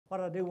What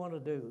I do want to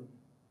do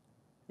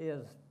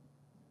is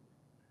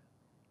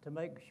to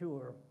make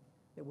sure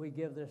that we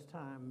give this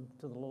time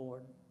to the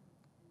Lord.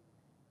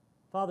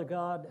 Father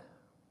God,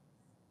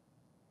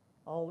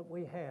 all that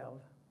we have,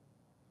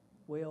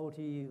 we owe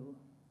to you.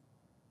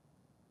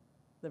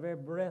 The very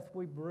breath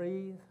we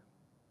breathe,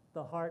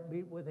 the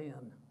heartbeat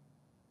within,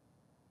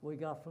 we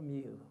got from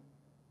you.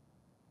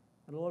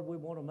 And Lord, we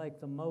want to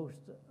make the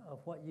most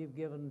of what you've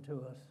given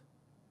to us.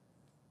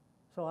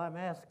 So I'm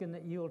asking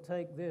that you'll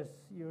take this,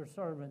 your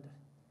servant,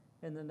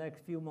 in the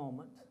next few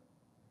moments.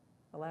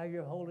 Allow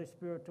your Holy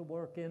Spirit to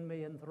work in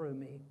me and through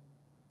me,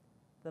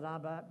 that I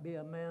might be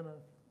a man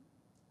of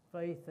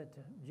faith that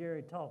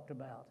Jerry talked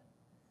about.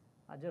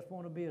 I just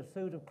want to be a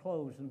suit of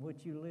clothes in which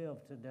you live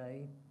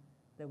today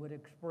that would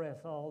express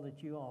all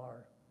that you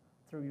are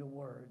through your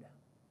word.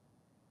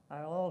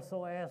 I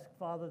also ask,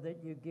 Father,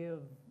 that you give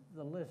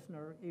the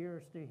listener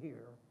ears to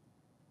hear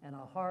and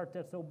a heart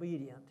that's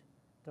obedient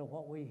to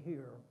what we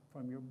hear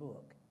from your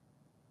book.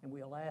 And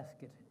we'll ask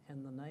it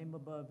in the name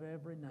above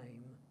every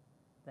name,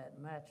 that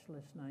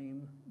matchless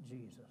name,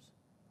 Jesus.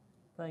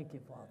 Thank you,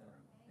 Father.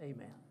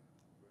 Amen.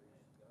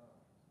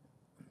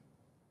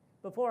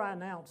 Before I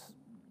announce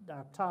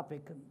our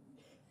topic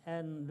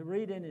and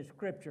read any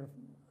scripture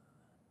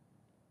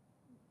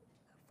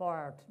for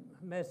our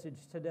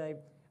message today,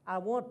 I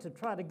want to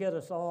try to get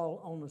us all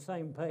on the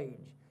same page.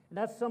 And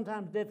that's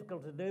sometimes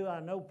difficult to do. I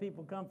know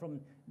people come from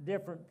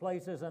different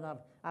places, and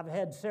I've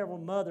had several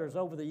mothers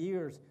over the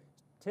years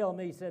tell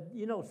me, said,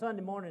 you know,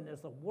 Sunday morning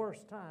is the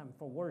worst time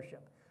for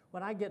worship.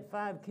 When I get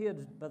 5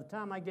 kids, by the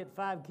time I get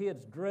 5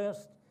 kids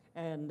dressed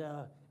and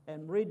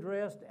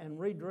redressed and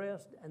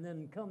redressed and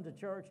then come to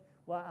church,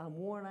 well, I'm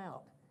worn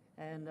out,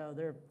 and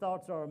their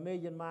thoughts are a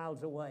million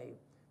miles away.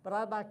 But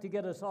I'd like to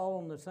get us all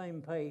on the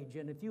same page,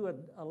 and if you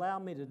would allow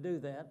me to do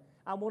that,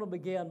 I want to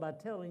begin by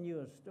telling you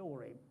a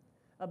story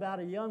about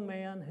a young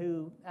man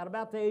who, at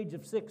about the age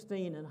of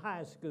 16 in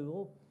high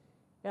school,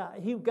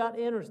 he got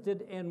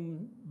interested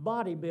in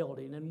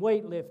bodybuilding and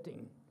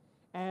weightlifting.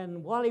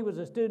 And while he was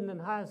a student in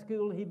high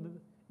school, he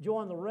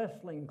joined the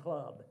wrestling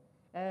club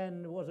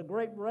and was a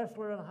great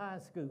wrestler in high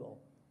school.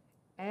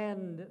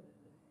 And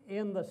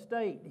in the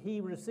state,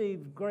 he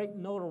received great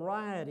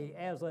notoriety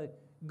as a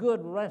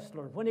good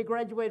wrestler. When he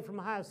graduated from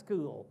high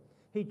school,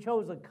 he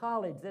chose a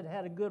college that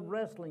had a good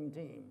wrestling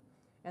team.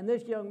 And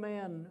this young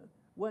man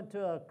went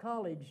to a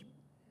college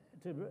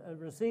to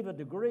receive a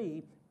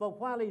degree, but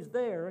while he's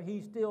there, he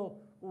still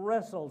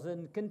wrestles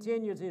and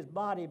continues his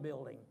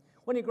bodybuilding.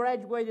 When he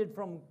graduated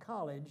from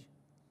college,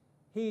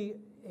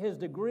 his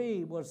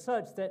degree was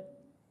such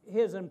that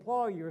his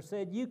employer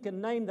said, you can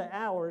name the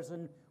hours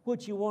in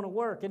which you want to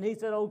work. And he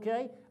said,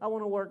 okay, I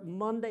want to work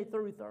Monday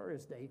through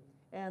Thursday.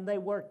 And they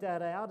worked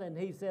that out, and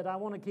he said, I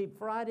want to keep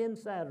Friday and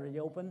Saturday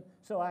open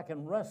so I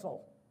can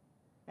wrestle.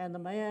 And the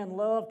man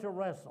loved to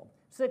wrestle.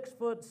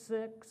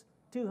 6'6",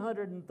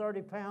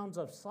 230 pounds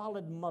of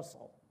solid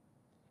muscle.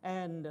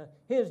 And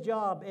his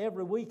job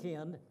every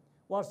weekend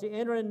was to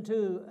enter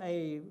into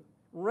a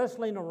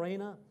wrestling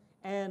arena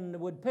and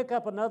would pick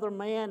up another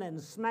man and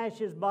smash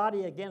his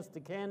body against the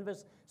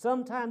canvas.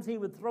 Sometimes he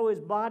would throw his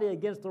body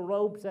against the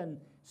ropes and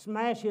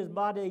smash his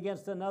body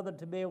against another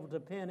to be able to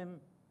pin him.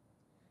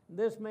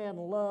 This man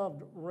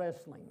loved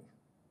wrestling.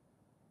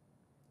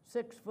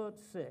 6'6",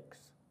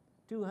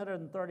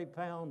 230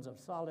 pounds of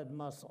solid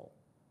muscle.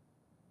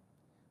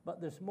 But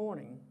this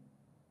morning,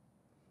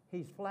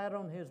 he's flat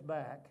on his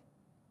back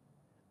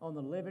on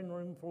the living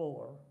room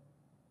floor,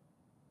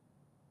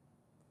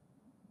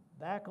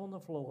 back on the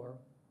floor,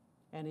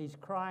 and he's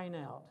crying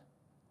out,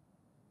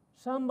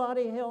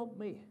 somebody help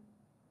me.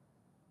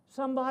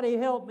 Somebody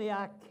help me.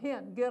 I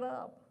can't get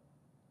up.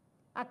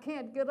 I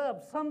can't get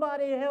up.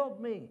 Somebody help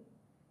me.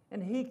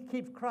 And he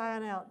keeps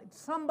crying out,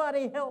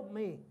 somebody help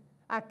me.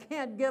 I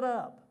can't get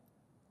up.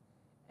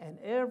 And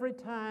every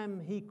time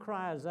he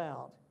cries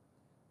out,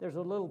 there's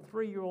a little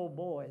 3-year-old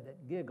boy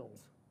that giggles.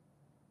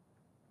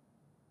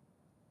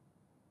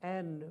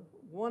 And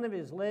one of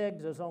his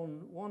legs is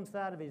on one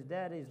side of his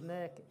daddy's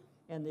neck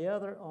and the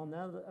other on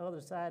the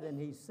other side, and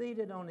he's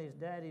seated on his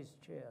daddy's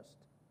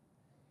chest.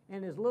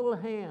 And his little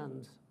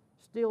hands,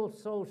 still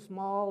so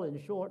small and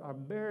short, are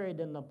buried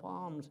in the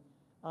palms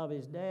of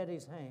his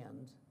daddy's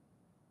hands.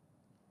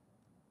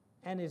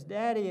 And his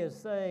daddy is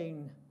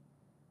saying,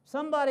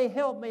 somebody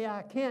help me,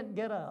 I can't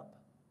get up.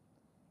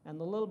 And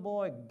the little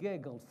boy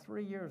giggles,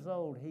 3 years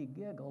old, he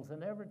giggles,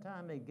 and every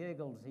time he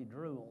giggles, he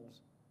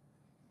drools.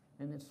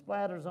 And it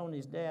splatters on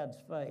his dad's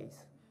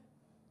face.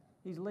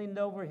 He's leaned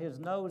over, his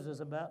nose is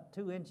about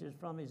 2 inches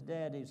from his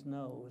daddy's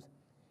nose.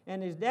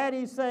 And his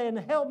daddy's saying,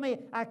 help me,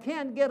 I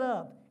can't get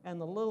up. And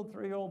the little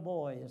 3-year-old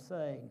boy is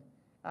saying,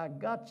 I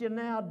got you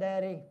now,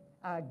 Daddy,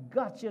 I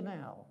got you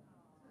now.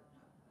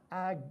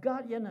 I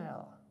got you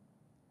now.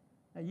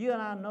 Now, you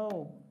and I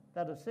know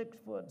that a 6'6",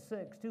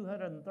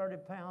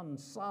 230-pound,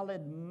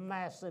 solid,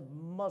 massive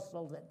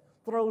muscle that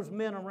throws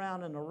men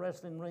around in a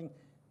wrestling ring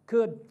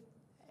could,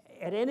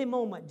 at any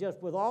moment,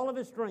 just with all of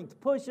his strength,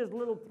 push his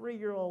little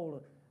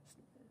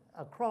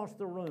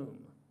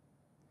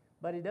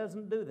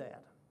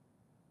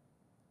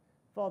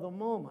for the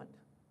moment,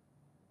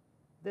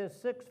 this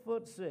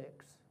 6'6",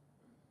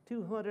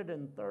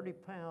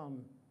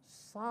 230-pound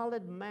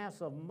solid mass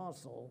of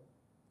muscle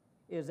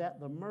is at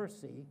the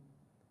mercy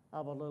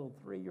of a little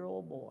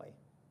 3-year-old boy.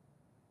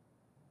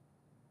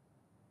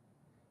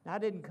 Now, I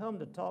didn't come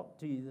to talk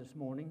to you this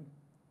morning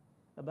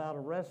about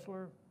a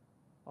wrestler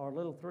or a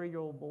little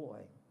 3-year-old boy.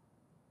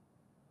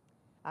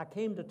 I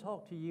came to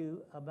talk to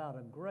you about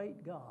a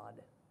great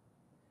God,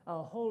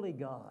 a holy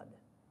God,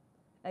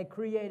 a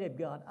creative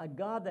God, a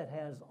God that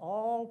has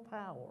all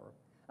power,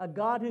 a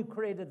God who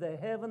created the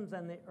heavens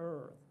and the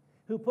earth,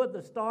 who put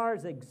the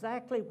stars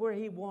exactly where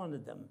He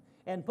wanted them,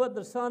 and put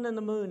the sun and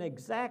the moon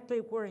exactly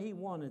where He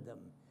wanted them,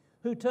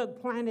 who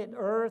took planet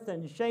Earth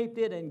and shaped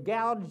it and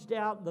gouged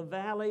out the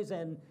valleys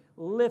and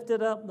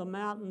lifted up the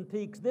mountain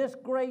peaks. This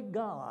great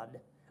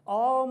God,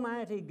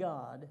 Almighty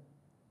God,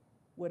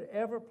 would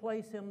ever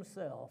place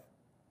Himself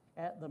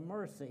at the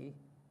mercy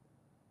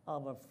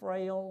of a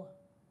frail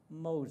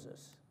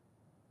Moses.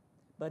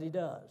 But He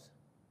does.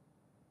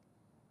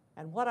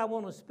 And what I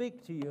want to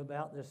speak to you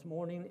about this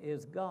morning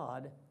is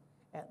God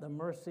at the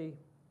mercy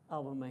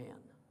of a man.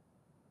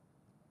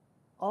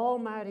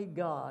 Almighty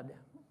God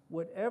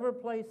would ever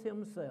place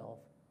Himself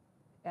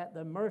at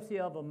the mercy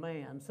of a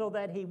man so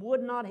that he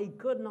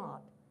could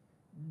not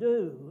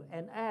do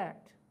and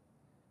act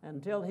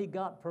until he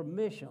got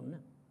permission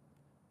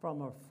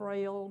from a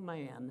frail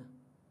man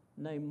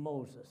named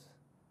Moses.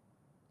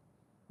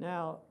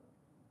 Now,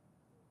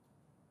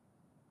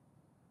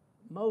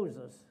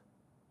 Moses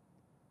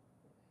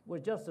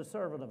was just a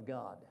servant of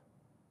God.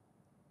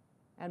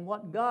 And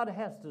what God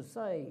has to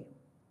say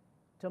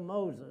to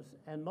Moses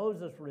and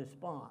Moses'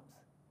 response,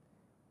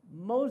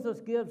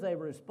 Moses gives a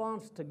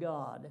response to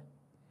God,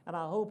 and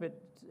I hope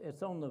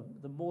it's on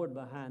the board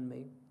behind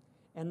me,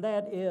 and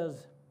that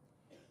is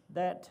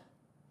that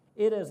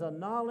it is a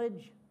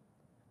knowledge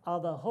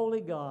of the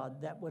holy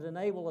God that would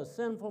enable a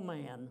sinful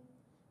man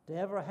to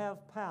ever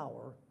have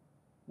power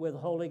with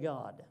holy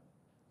God.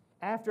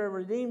 After a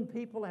redeemed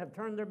people have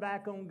turned their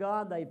back on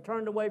God, they've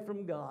turned away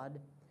from God,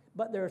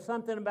 but there's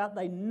something about,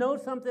 they know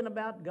something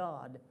about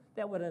God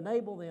that would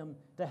enable them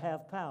to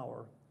have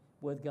power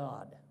with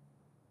God.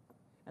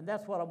 And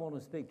that's what I want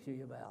to speak to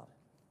you about.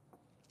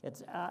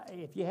 It's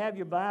if you have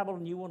your Bible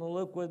and you want to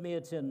look with me,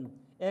 it's in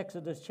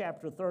Exodus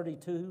chapter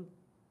 32.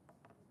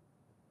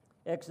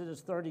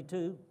 Exodus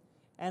 32.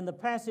 And the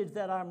passage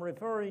that I'm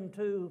referring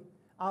to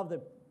of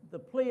the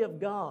plea of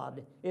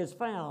God is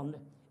found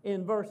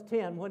in verse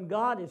 10, when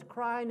God is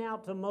crying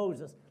out to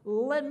Moses,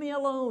 "Let me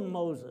alone,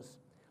 Moses.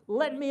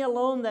 Let me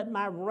alone that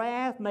my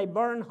wrath may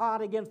burn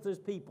hot against this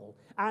people.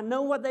 I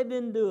know what they've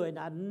been doing.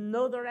 I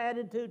know their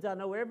attitudes. I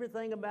know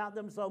everything about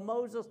them. So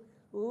Moses,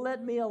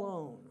 let me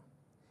alone."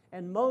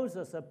 And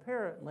Moses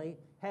apparently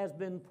has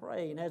been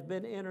praying, has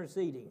been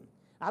interceding.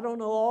 I don't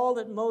know all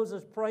that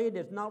Moses prayed.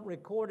 It's not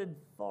recorded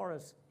for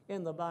us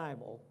in the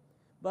Bible.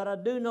 But I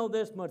do know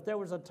this much. There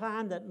was a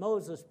time that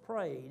Moses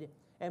prayed,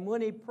 and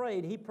when he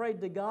prayed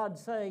to God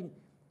saying,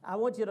 "I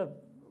want you to,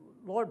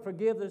 Lord,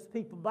 forgive this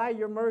people. By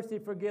your mercy,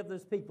 forgive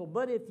this people.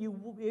 But if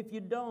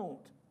you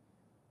don't,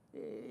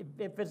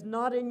 if it's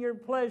not in your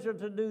pleasure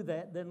to do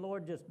that, then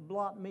Lord, just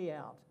blot me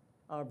out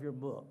of your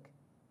book."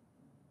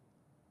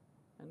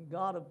 And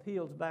God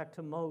appeals back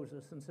to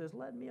Moses and says,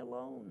 "Let me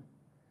alone.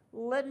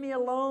 Let me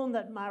alone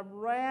that my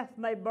wrath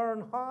may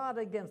burn hot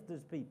against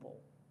this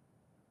people."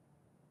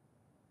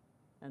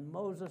 And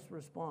Moses'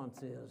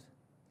 response is,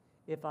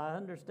 "If I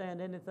understand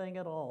anything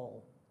at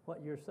all,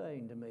 what you're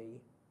saying to me,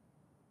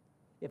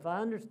 if I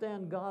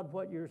understand, God,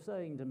 what you're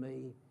saying to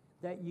me,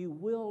 that you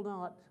will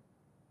not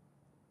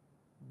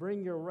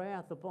bring your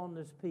wrath upon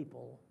this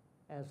people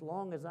as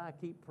long as I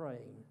keep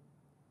praying,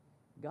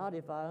 God,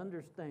 if I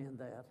understand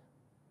that,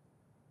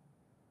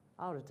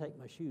 I ought to take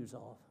my shoes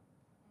off."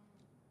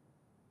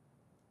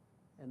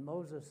 And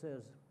Moses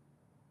says,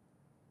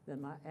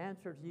 "Then my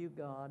answer to you,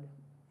 God,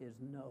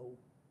 is no.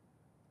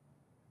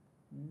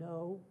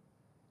 No,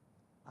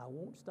 I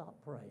won't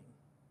stop praying."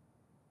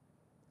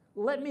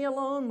 "Let me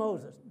alone,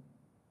 Moses."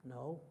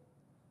 "No,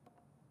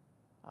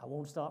 I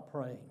won't stop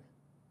praying."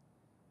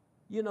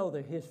 You know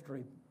the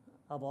history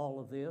of all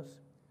of this.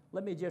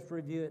 Let me just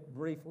review it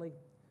briefly.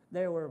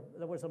 There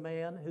was a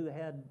man who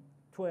had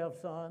 12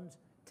 sons.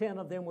 10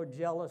 of them were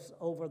jealous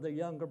over the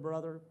younger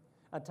brother.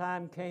 A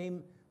time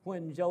came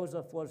when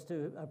Joseph was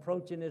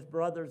approaching his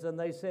brothers, and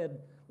they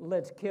said,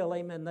 "Let's kill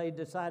him." And they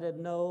decided,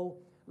 "No,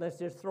 let's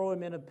just throw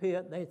him in a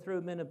pit." They threw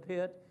him in a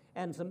pit,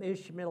 and some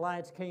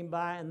Ishmaelites came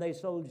by, and they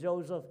sold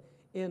Joseph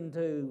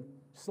into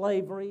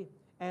slavery,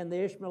 and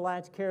the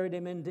Ishmaelites carried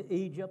him into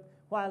Egypt.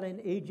 While in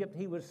Egypt,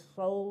 he was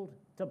sold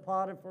to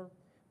Potiphar.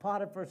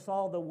 Potiphar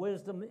saw the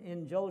wisdom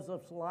in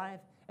Joseph's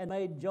life and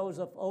made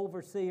Joseph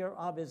overseer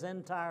of his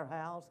entire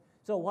house.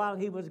 So while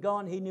he was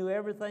gone, he knew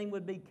everything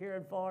would be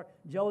cared for.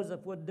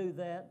 Joseph would do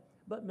that.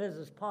 But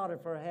Mrs.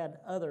 Potiphar had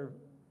other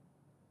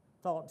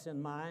thoughts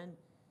in mind.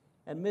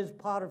 And Ms.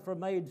 Potiphar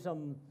made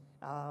some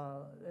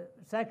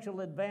sexual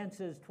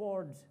advances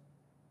towards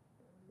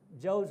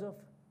Joseph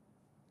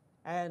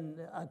and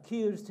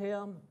accused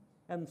him.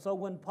 And so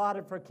when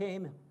Potiphar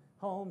came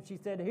home, she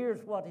said,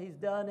 here's what he's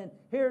done, and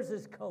here's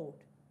his coat.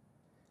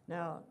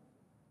 Now,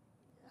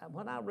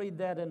 when I read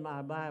that in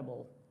my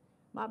Bible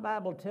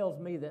tells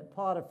me that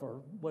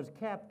Potiphar was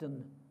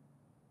captain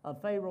of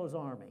Pharaoh's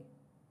army.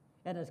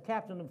 And as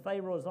captain of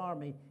Pharaoh's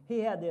army, he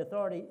had the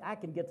authority, I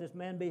can get this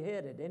man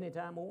beheaded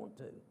anytime I want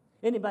to.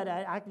 Anybody,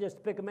 I can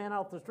just pick a man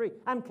off the street.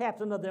 I'm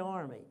captain of the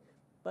army.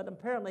 But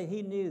apparently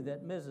he knew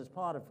that Mrs.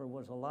 Potiphar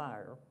was a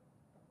liar.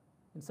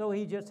 And so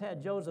he just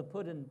had Joseph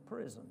put in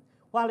prison.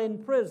 While in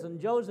prison,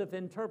 Joseph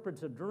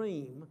interprets a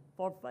dream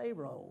for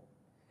Pharaoh.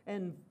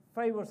 And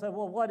Pharaoh said,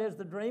 well, what is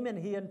the dream? And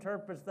he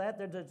interprets that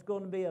there's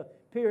going to be a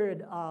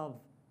period of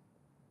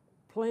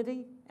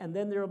plenty, and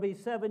then there will be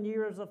 7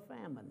 years of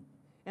famine.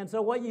 And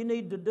so what you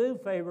need to do,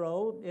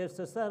 Pharaoh, is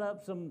to set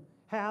up some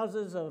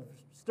houses, of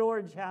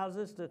storage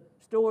houses to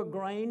store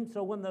grain,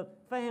 so when the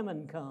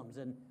famine comes.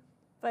 And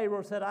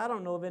Pharaoh said, I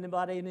don't know of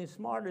anybody any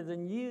smarter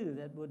than you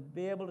that would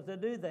be able to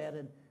do that.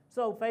 And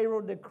so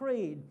Pharaoh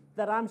decreed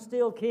that I'm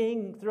still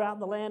king throughout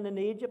the land in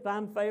Egypt.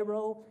 I'm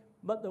Pharaoh,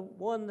 but the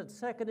one that's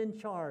second in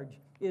charge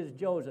is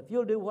Joseph.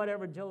 You'll do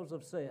whatever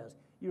Joseph says.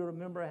 You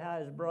remember how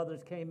his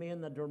brothers came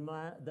in, the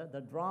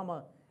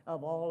drama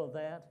of all of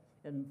that.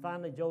 And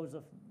finally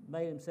Joseph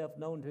made himself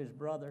known to his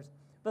brothers.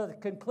 But the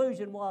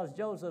conclusion was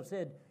Joseph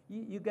said,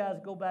 you guys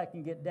go back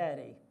and get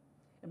Daddy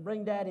and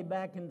bring Daddy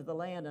back into the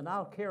land, and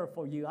I'll care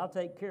for you. I'll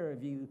take care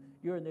of you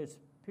during this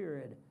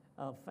period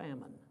of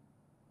famine.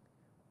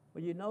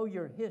 Well, you know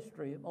your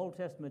history, Old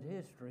Testament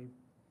history.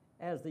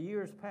 As the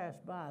years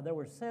passed by, there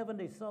were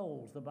 70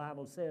 souls, the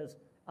Bible says,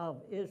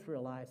 of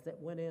Israelites that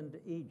went into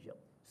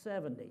Egypt.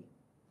 70.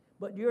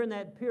 But during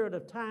that period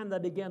of time, they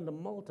began to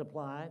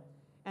multiply,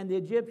 and the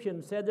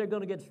Egyptians said they're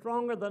going to get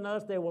stronger than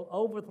us, they will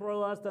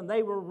overthrow us, and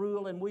they will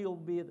rule, and we will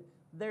be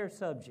their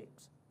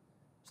subjects.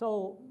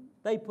 So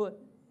they put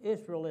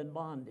Israel in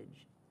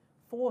bondage.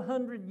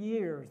 400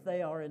 years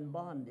they are in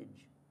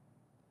bondage,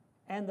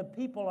 and the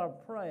people are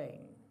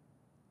praying.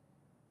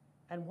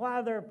 And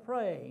while they're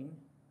praying,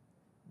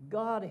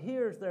 God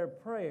hears their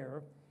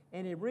prayer,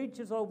 and he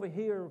reaches over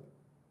here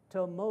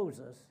to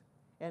Moses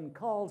and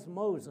calls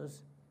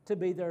Moses to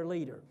be their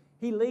leader.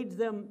 He leads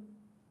them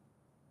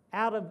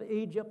out of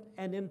Egypt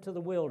and into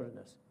the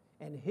wilderness.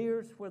 And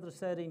here's where the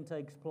setting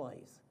takes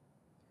place.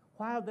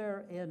 While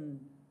they're in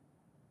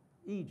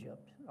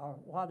Egypt, or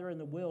while they're in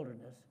the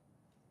wilderness,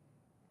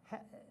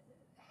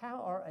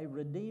 how are a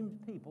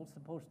redeemed people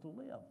supposed to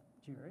live,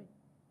 Jerry?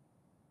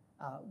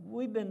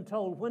 We've been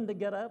told when to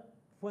get up,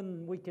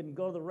 when we can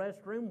go to the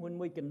restroom, when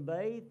we can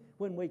bathe,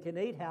 when we can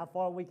eat, how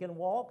far we can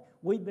walk.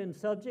 We've been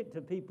subject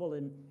to people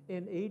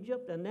in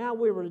Egypt, and now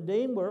we're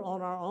redeemed, we're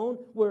on our own,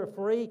 we're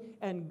free,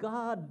 and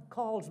God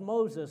calls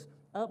Moses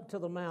up to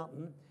the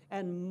mountain,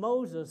 and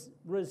Moses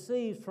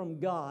receives from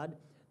God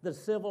the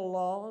civil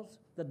laws,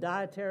 the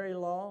dietary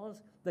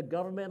laws, the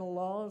governmental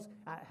laws,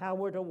 how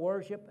we're to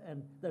worship,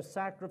 and the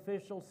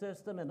sacrificial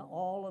system, and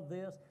all of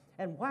this.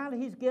 And while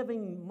he's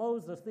giving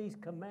Moses these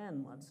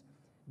commandments,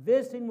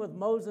 visiting with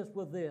Moses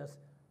with this,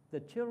 the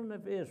children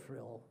of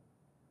Israel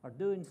are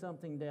doing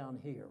something down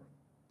here.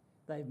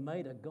 They've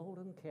made a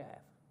golden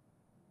calf.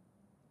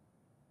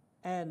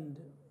 And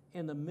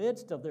in the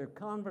midst of their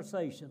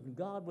conversation,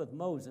 God with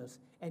Moses,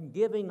 and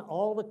giving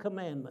all the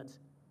commandments,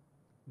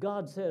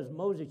 God says,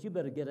 Moses, you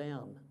better get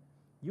down.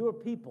 Your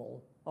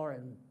people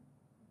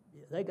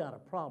they got a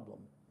problem.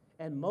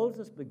 And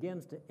Moses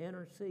begins to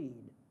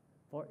intercede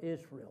for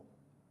Israel.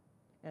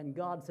 And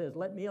God says,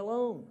 let me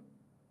alone.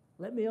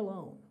 Let me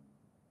alone.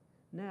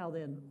 Now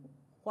then,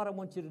 what I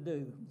want you to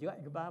do, you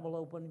got your Bible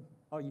open,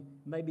 or you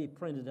maybe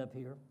printed up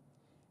here.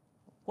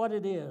 What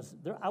it is,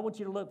 I want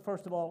you to look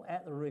first of all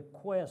at the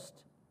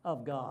request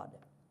of God.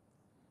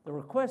 The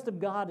request of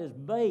God is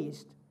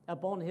based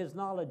upon his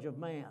knowledge of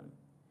man.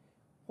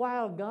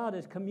 While God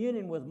is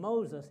communing with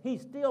Moses, he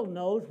still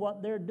knows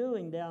what they're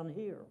doing down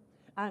here.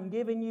 I'm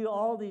giving you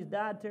all these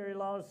dietary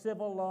laws,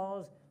 civil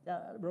laws,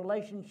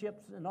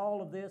 relationships, and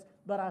all of this,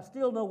 but I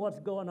still know what's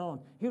going on.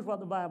 Here's what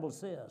the Bible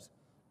says,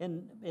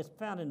 and it's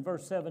found in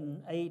verse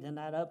 7, 8, and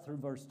that up through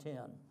verse 10.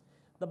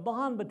 The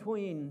bond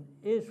between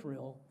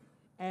Israel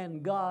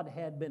and God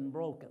had been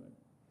broken.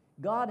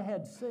 God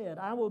had said,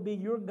 I will be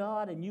your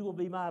God and you will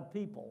be my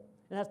people.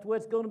 And that's the way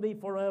it's going to be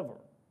forever.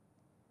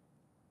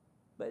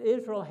 But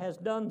Israel has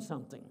done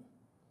something.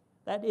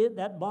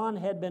 That bond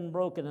had been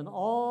broken, and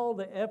all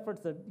the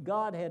efforts that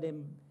God had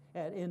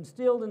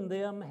instilled in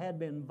them had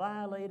been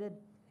violated,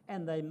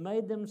 and they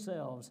made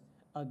themselves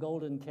a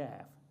golden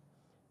calf.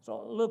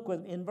 So look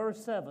in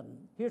verse 7.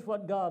 Here's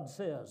what God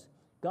says.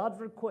 God's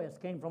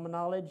request came from a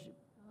knowledge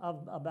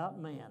about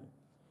man.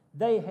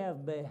 They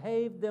have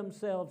behaved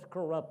themselves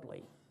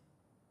corruptly.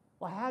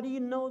 Well, how do you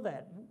know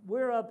that?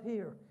 We're up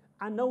here.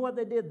 I know what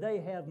they did. They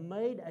have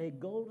made a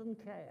golden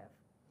calf.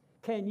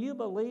 Can you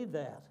believe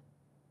that?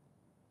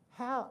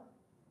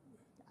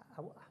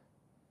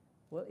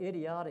 Well,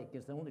 idiotic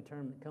is the only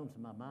term that comes to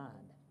my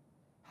mind.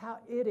 How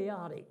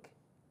idiotic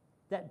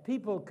that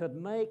people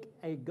could make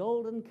a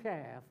golden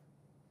calf,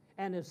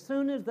 and as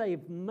soon as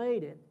they've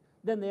made it,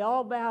 Then they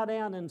all bow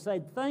down and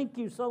say, thank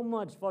you so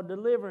much for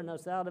delivering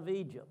us out of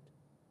Egypt.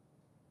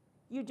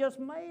 You just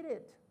made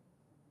it.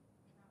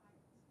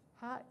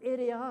 How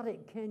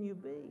idiotic can you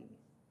be?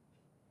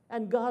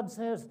 And God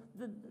says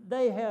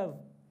they have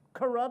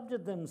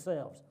corrupted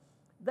themselves.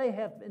 They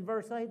have, in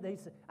verse 8, they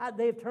say,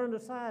 they've turned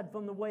aside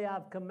from the way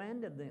I've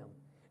commanded them.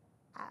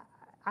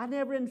 I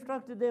never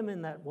instructed them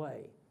in that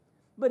way.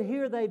 But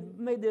here they've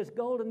made this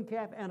golden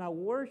calf and are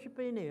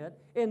worshiping it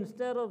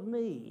instead of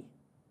me.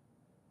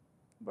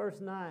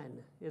 Verse 9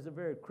 is a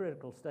very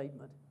critical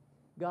statement.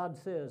 God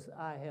says,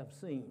 I have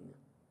seen.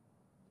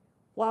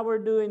 While we're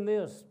doing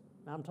this,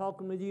 I'm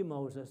talking with you,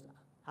 Moses,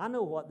 I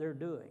know what they're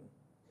doing.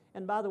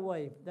 And by the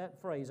way,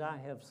 that phrase, I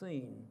have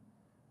seen,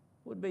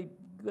 would be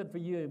good for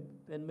you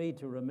and me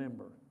to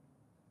remember.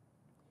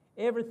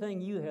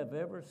 Everything you have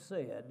ever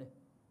said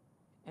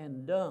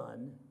and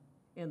done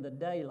in the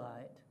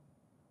daylight,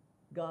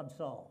 God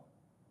saw.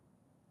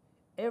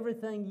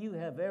 Everything you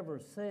have ever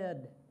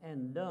said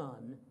and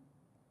done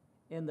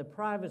in the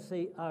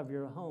privacy of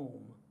your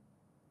home,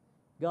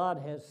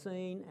 God has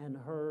seen and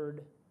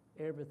heard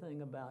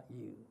everything about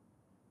you.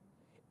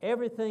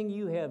 Everything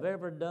you have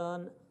ever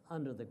done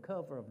under the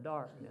cover of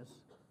darkness,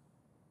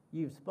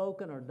 you've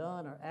spoken or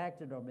done or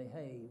acted or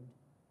behaved,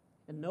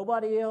 and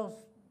nobody else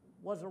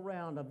was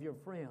around of your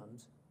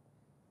friends,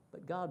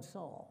 but God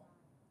saw.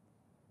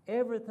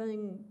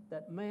 Everything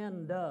that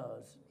man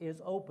does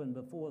is open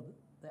before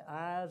the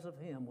eyes of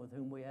him with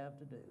whom we have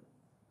to do.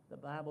 The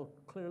Bible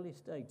clearly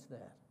states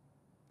that.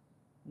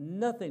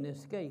 Nothing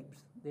escapes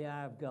the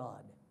eye of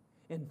God.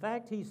 In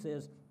fact, he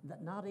says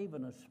that not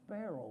even a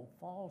sparrow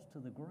falls to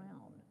the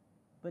ground,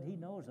 but he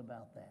knows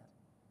about that.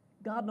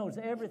 God knows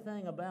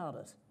everything about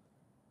us.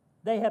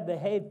 They have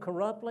behaved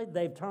corruptly.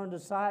 They've turned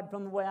aside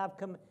from the way I've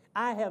come.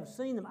 I have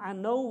seen them. I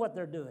know what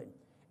they're doing.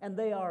 And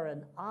they are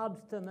an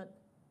obstinate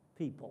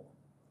people.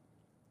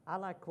 I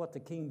like what the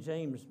King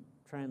James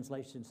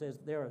translation says.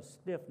 They're a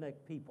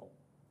stiff-necked people.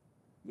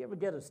 You ever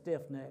get a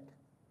stiff-neck?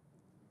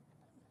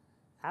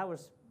 I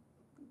was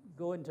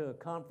going to a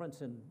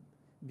conference in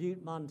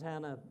Butte,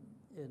 Montana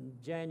in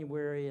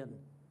January, and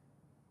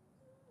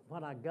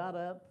when I got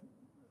up,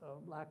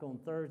 like on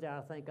Thursday,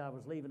 I think I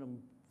was leaving them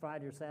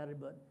Friday or Saturday,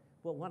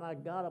 but when I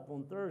got up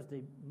on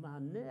Thursday, my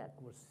neck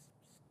was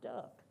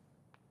stuck.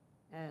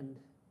 And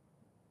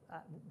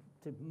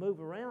to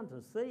move around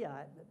to see,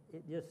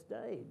 it just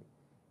stayed.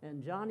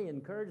 And Johnny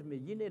encouraged me,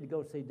 you need to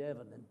go see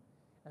Devin.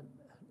 And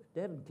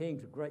Devin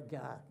King's a great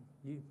guy.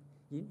 You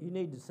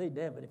need to see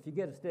Devin if you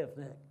get a stiff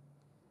neck.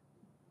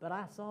 But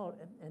I saw it,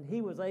 and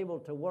he was able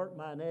to work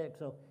my neck,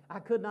 so I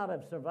could not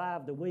have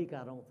survived the week,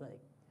 I don't think.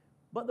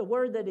 But the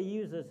word that he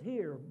uses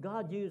here,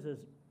 God uses,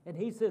 and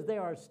he says they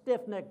are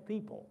stiff-necked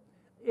people.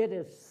 It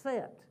is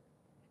set.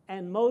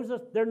 And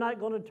Moses, they're not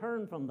going to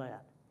turn from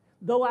that.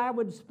 Though I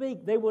would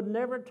speak, they would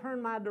never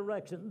turn my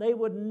direction. They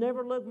would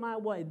never look my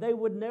way. They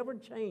would never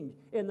change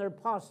in their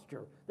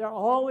posture. They're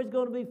always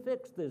going to be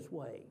fixed this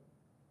way.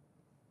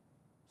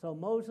 So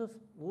Moses,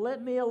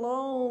 let me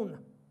alone,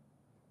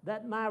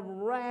 that my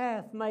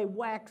wrath may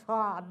wax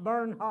hot,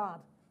 burn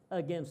hot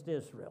against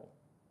Israel.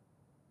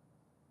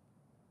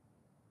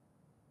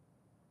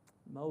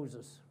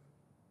 Moses'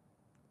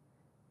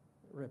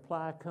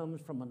 reply comes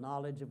from a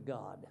knowledge of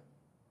God.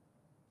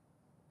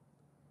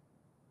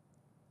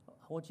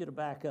 I want you to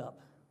back up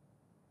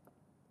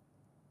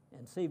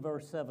and see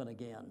verse 7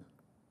 again.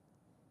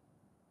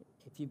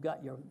 If you've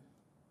got your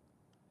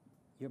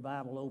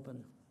Bible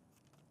open.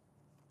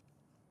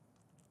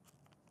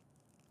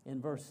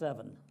 In verse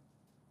 7.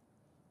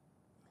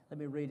 Let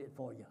me read it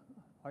for you.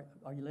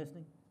 Are you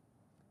listening?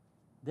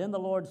 Then the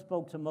Lord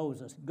spoke to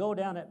Moses, go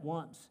down at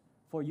once,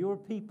 for your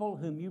people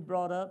whom you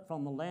brought up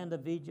from the land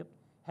of Egypt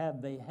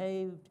have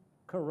behaved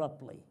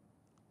corruptly.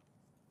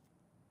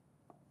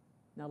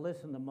 Now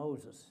listen to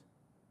Moses.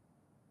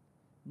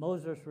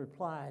 Moses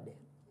replied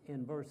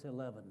in verse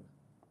 11.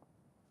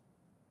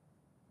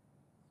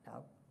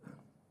 Now,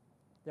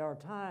 there are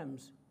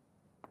times,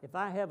 if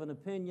I have an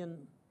opinion,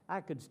 I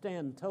could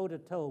stand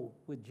toe-to-toe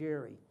with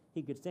Jerry.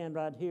 He could stand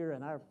right here,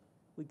 and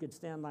we could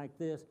stand like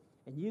this,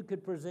 and you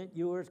could present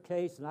yours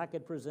case, and I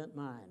could present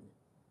mine.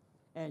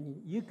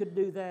 And you could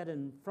do that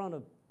in front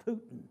of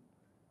Putin.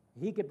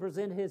 He could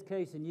present his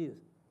case and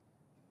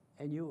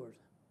yours.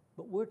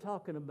 But we're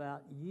talking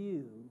about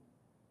you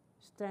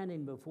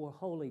standing before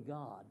holy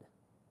God.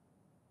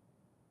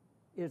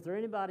 Is there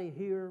anybody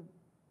here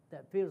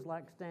that feels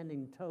like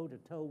standing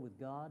toe-to-toe with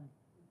God?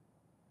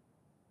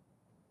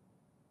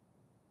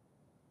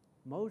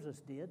 Moses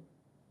did.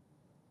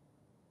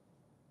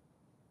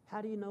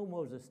 How do you know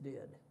Moses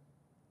did?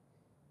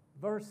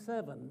 Verse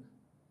 7,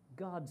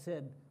 God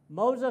said,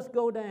 Moses,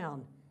 go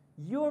down.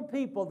 Your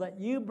people that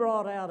you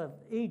brought out of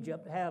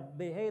Egypt have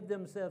behaved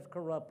themselves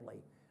corruptly.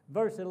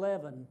 Verse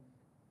 11,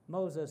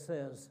 Moses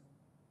says,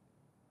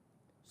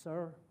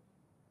 Sir,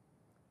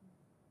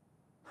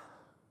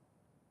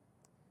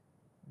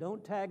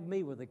 don't tag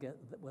me with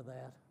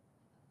that.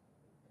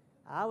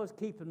 I was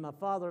keeping my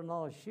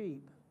father-in-law's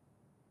sheep,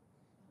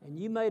 and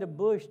you made a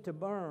bush to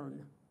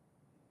burn,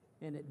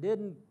 and it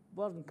didn't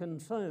wasn't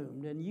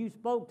consumed, and you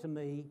spoke to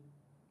me,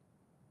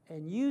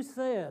 and you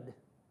said,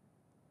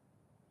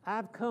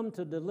 I've come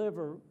to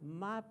deliver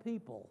my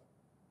people.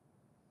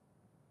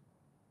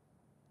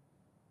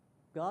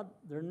 God,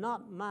 they're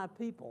not my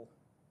people.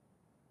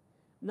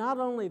 Not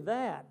only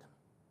that,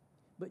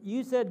 but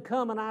you said,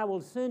 come and I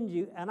will send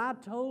you. And I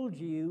told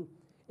you,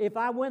 if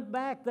I went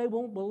back, they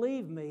won't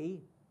believe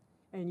me.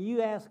 And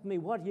you asked me,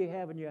 what do you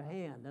have in your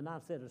hand? And I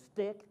said, a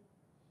stick.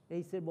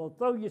 He said, well,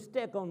 throw your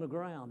stick on the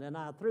ground. And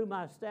I threw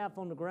my staff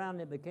on the ground,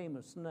 and it became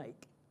a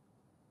snake.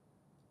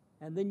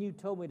 And then you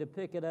told me to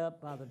pick it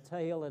up by the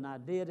tail, and I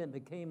did, and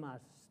it became my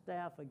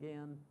staff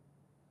again.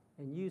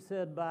 And you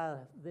said, by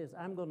this,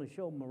 I'm going to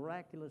show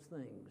miraculous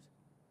things.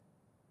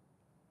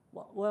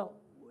 Well,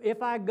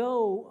 if I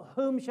go,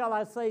 whom shall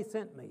I say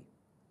sent me?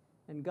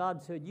 And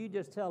God said, you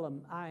just tell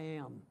them, I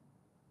am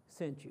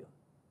sent you.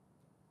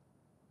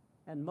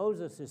 And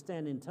Moses is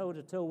standing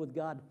toe-to-toe with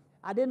God.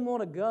 I didn't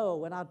want to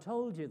go, and I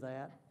told you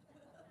that.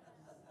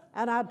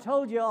 And I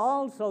told you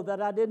also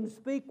that I didn't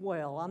speak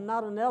well. I'm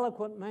not an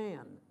eloquent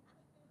man.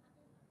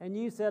 And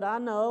you said, I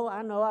know,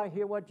 I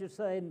hear what you're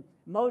saying.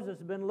 Moses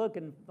has been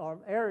looking, or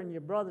Aaron,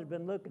 your brother's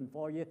been looking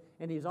for you,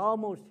 and he's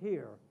almost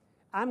here.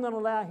 I'm going to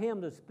allow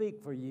him to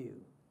speak for you.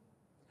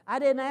 I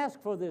didn't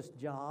ask for this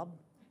job.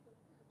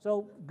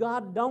 So,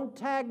 God, don't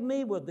tag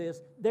me with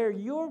this. They're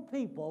your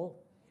people,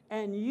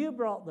 and you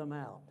brought them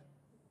out.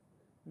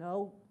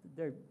 No,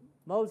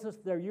 Moses,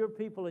 they're your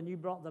people, and you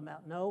brought them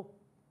out. No.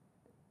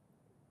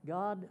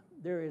 God,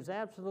 there is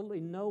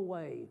absolutely no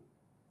way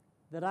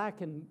that I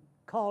can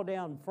call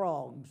down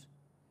frogs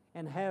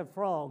and have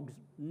frogs,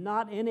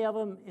 not any of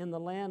them in the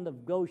land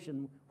of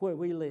Goshen where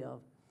we live,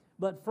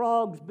 but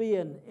frogs be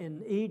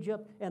in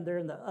Egypt, and they're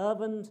in the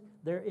ovens,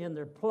 they're in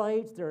their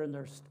plates, they're in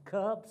their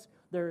cups,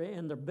 they're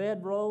in their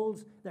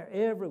bedrolls, they're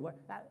everywhere.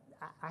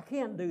 I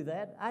can't do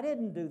that. I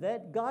didn't do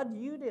that. God,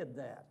 you did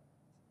that.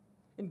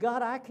 And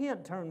God, I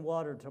can't turn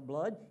water to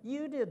blood.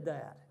 You did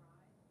that.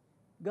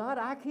 God,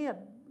 I can't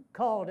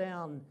call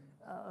down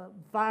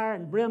fire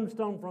and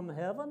brimstone from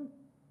heaven.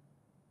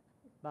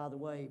 By the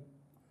way,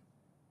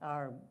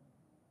 our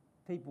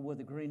people with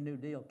the Green New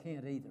Deal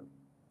can't either.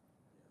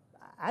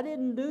 I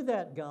didn't do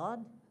that,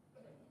 God.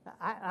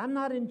 I'm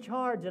not in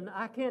charge, and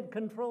I can't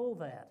control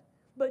that.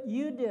 But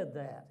you did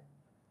that.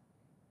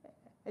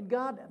 And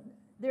God,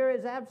 there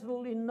is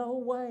absolutely no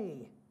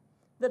way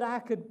that I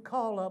could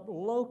call up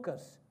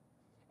locusts,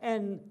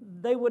 and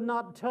they would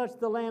not touch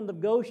the land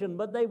of Goshen,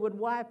 but they would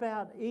wipe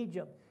out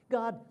Egypt.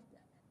 God,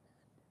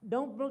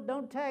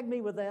 don't tag me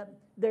with that.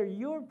 They're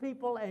your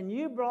people, and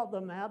you brought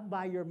them out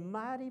by your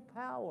mighty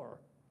power.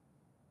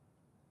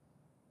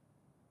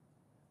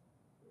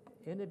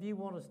 Any of you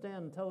want to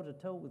stand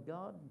toe-to-toe with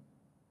God?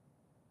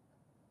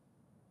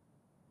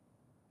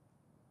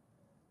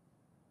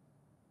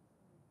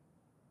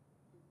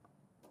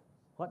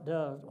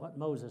 What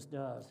Moses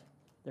does?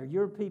 They're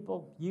your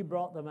people, you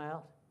brought them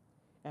out,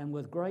 and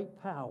with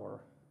great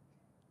power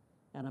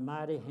and a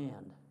mighty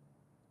hand,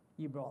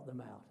 you brought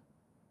them out.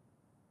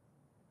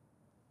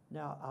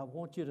 Now, I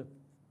want you to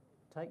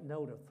take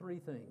note of three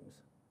things.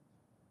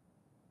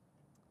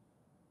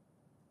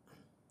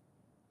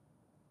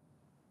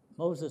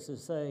 Moses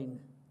is saying,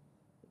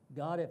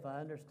 God, if I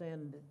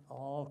understand it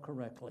all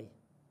correctly,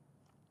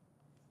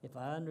 if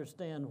I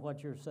understand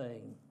what you're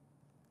saying,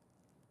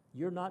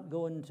 you're not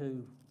going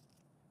to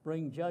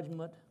bring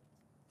judgment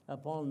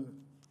upon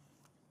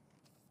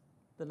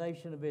the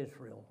nation of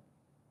Israel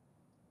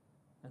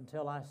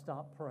until I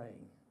stop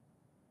praying.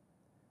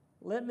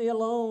 Let me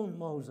alone,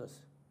 Moses.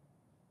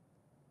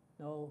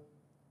 No,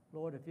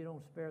 Lord, if you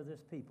don't spare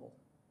this people,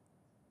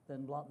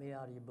 then blot me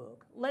out of your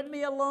book. Let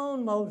me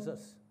alone,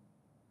 Moses.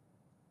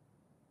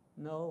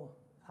 No,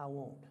 I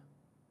won't.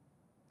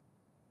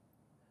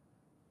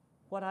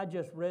 What I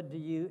just read to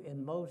you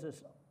in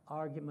Moses'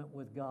 argument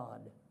with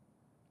God,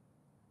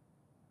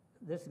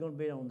 this is going to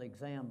be on the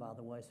exam, by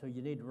the way, so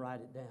you need to write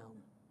it down.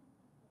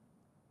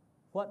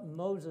 What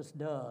Moses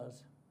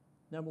does,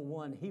 number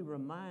one, he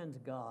reminds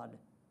God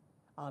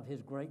of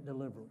his great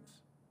deliverance.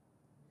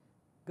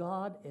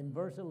 God, in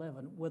verse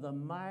 11, with a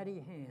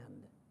mighty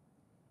hand,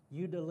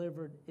 you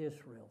delivered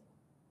Israel.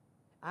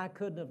 I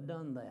couldn't have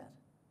done that.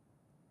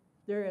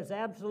 There is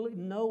absolutely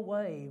no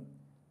way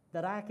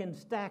that I can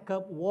stack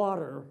up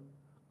water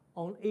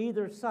on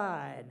either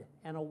side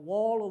and a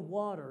wall of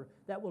water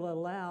that will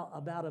allow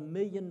about 1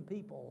 million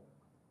people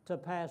to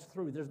pass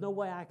through. There's no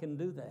way I can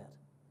do that.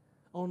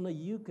 Only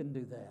you can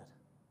do that.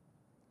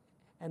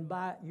 And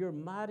by your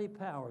mighty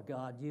power,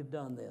 God, you've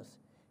done this.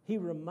 He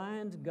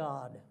reminds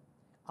God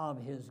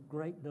of his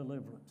great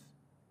deliverance.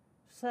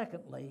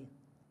 Secondly,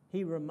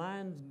 he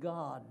reminds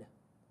God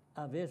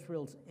of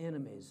Israel's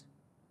enemies.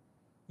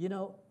 You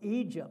know,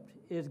 Egypt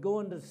is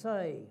going to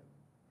say,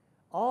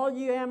 all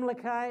you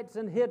Amalekites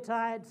and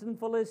Hittites and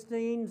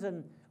Philistines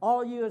and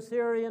all you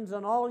Assyrians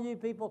and all you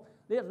people,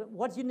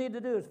 what you need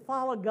to do is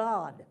follow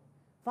God.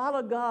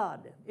 Follow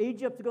God.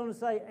 Egypt's going to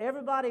say,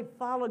 everybody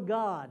follow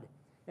God,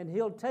 and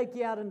he'll take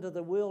you out into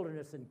the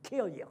wilderness and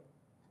kill you.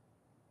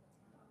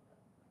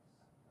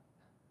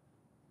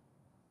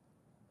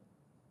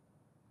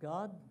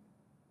 God,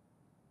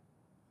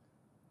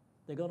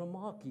 they're going to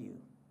mock you.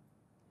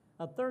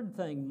 A third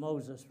thing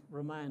Moses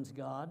reminds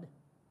God,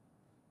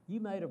 you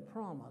made a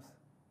promise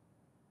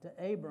to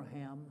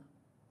Abraham,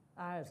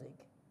 Isaac,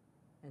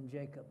 and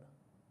Jacob.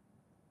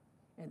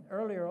 And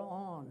earlier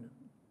on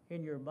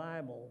in your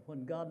Bible,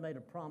 when God made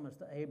a promise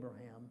to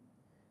Abraham,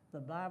 the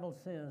Bible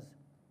says,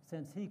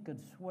 since he could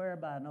swear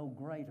by no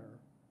greater,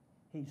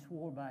 he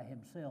swore by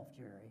himself,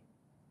 Jerry.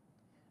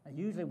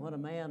 Usually when a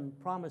man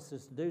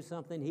promises to do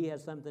something, he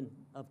has something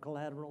of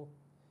collateral.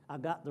 I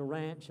got the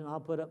ranch, and I'll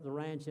put up the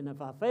ranch, and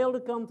if I fail to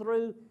come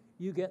through,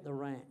 you get the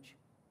ranch.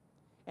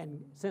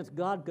 And since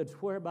God could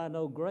swear by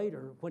no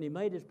greater, when he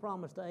made his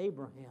promise to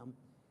Abraham,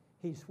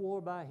 he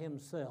swore by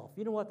himself.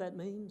 You know what that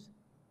means?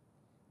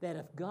 That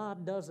if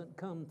God doesn't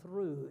come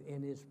through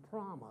in his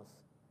promise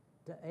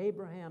to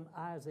Abraham,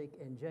 Isaac,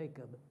 and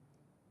Jacob,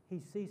 he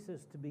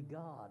ceases to be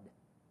God.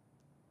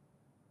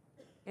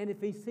 And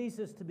if he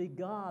ceases to be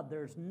God,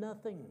 there's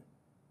nothing.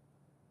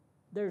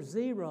 There's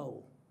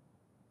zero.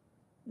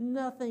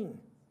 Nothing.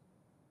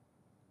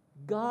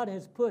 God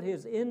has put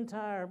his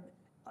entire,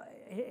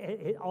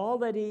 all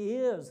that he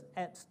is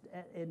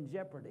in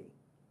jeopardy.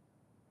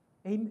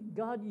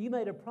 God, you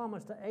made a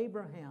promise to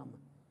Abraham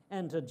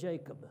and to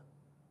Jacob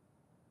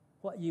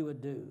what you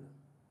would do.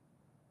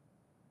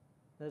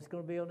 That's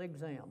going to be an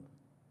exam.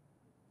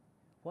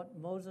 What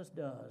Moses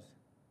does,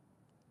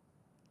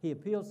 he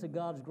appeals to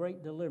God's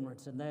great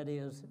deliverance, and that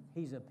is,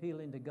 he's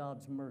appealing to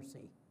God's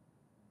mercy.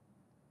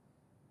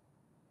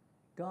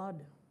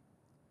 God,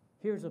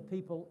 here's a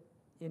people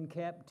in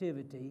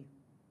captivity,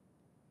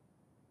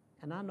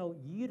 and I know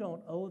you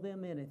don't owe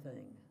them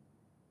anything.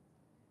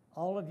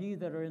 All of you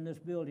that are in this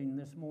building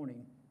this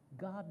morning,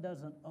 God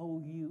doesn't owe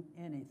you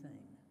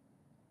anything.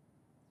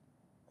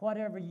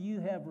 Whatever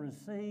you have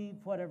received,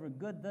 whatever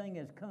good thing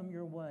has come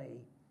your way,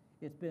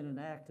 it's been an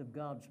act of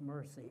God's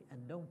mercy,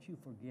 and don't you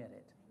forget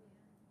it.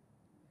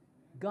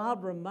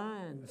 God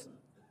reminds,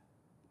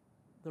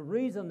 the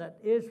reason that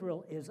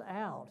Israel is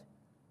out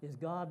is,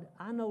 God,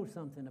 I know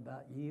something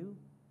about you,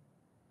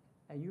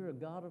 and you're a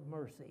God of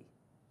mercy.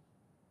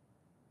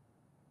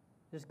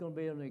 This is going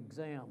to be an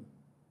exam.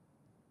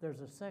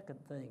 There's a second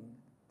thing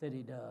that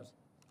he does.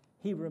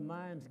 He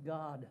reminds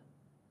God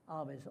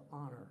of his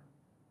honor.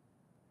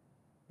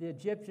 The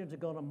Egyptians are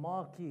going to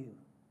mock you.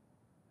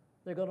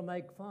 They're going to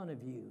make fun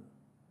of you.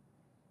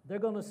 They're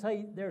going to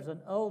say there's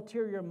an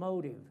ulterior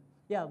motive.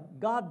 Yeah,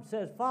 God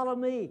says, follow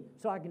me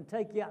so I can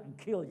take you out and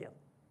kill you.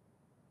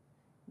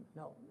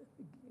 No,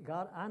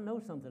 God, I know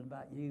something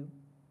about you,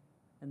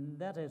 and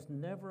that's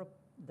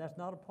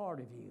not a part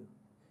of you.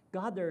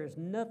 God, there is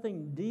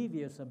nothing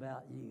devious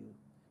about you,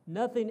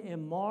 nothing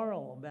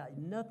immoral about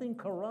you, nothing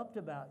corrupt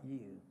about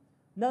you,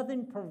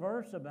 nothing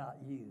perverse about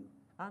you.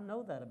 I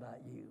know that about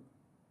you.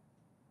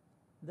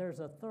 There's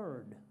a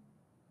third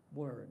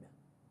word,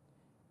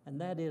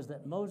 and that is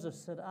that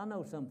Moses said, I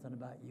know something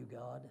about you,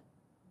 God,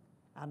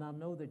 and I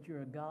know that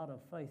you're a God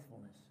of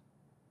faithfulness.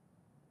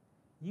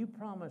 You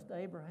promised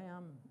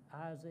Abraham,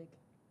 Isaac,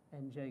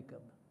 and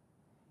Jacob.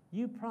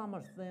 You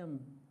promised them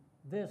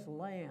this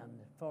land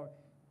for,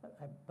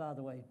 by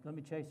the way, let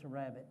me chase a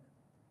rabbit.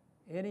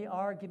 Any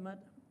argument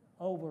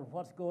over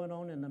what's going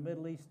on in the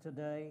Middle East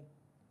today,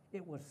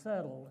 it was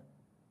settled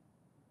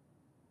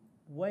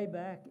way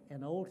back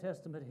in Old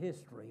Testament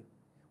history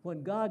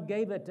when God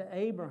gave it to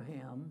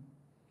Abraham,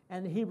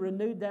 and he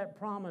renewed that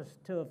promise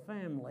to a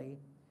family,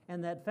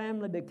 and that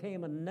family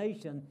became a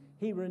nation.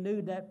 He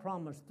renewed that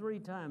promise 3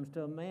 times,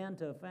 to a man,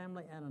 to a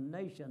family, and a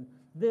nation.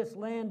 This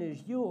land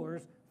is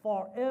yours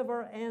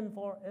forever and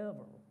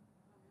forever.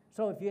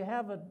 So if you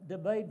have a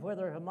debate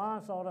whether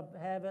Hamas ought to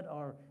have it,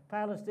 or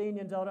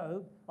Palestinians ought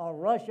to, or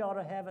Russia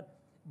ought to have it,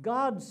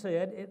 God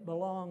said it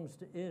belongs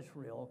to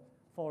Israel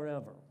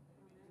forever.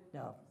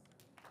 Now,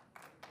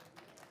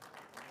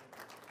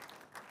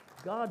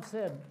 God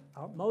said,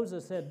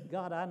 Moses said,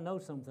 God, I know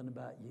something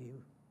about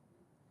you.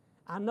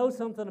 I know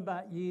something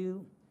about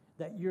you,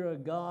 that you're a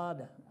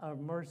God of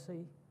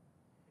mercy,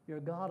 you're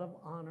a God of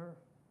honor,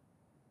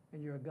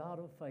 and you're a God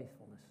of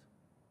faithfulness.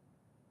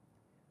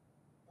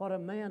 What a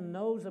man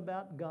knows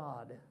about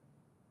God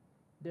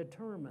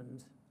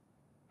determines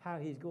how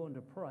he's going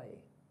to pray.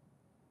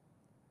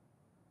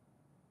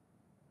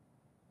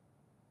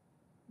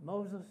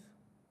 Moses,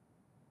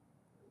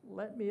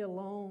 let me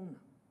alone,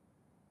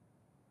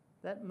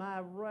 that my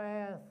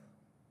wrath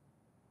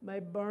may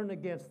burn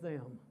against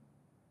them.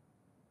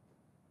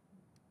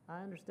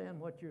 I understand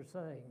what you're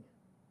saying.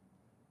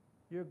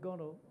 You're going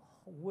to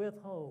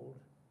withhold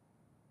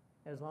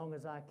as long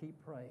as I keep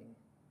praying.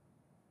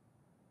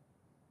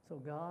 So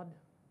God,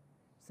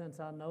 since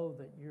I know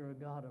that you're a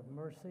God of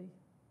mercy,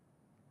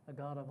 a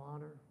God of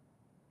honor,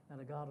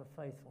 and a God of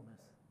faithfulness,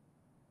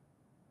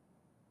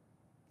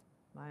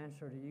 my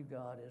answer to you,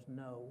 God, is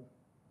no.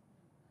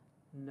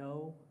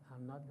 No,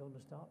 I'm not going to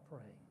stop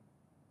praying.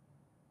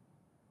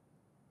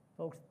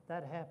 Folks,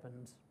 that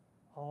happens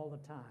all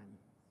the time.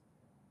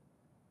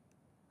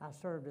 I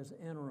served as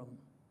interim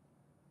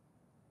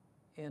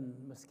in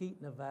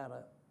Mesquite,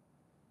 Nevada,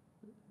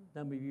 a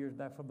number of years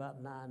back, for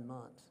about 9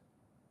 months.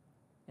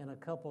 and a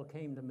couple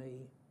came to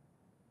me,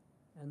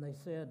 and they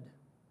said,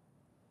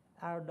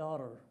 our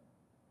daughter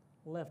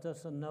left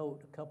us a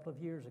note a couple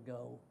of years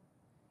ago,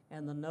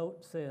 and the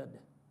note said,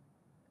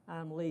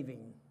 I'm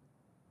leaving.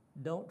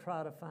 Don't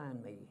try to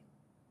find me.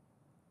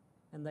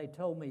 And they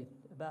told me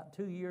about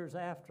 2 years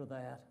after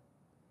that,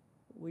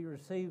 we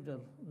received a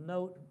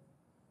note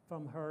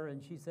from her,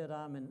 and she said,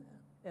 I'm in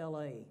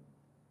L.A.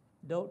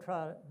 Don't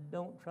try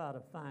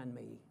to find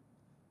me.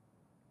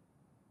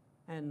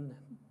 And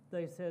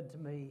they said to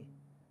me,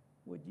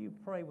 would you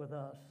pray with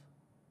us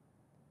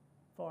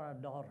for our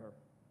daughter?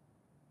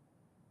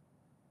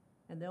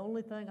 And the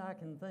only thing I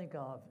can think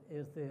of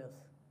is this,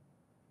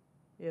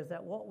 is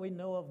that what we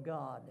know of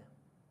God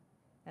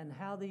and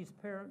how these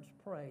parents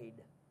prayed,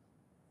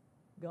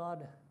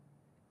 God,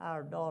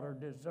 our daughter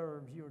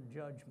deserves your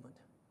judgment.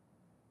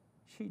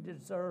 She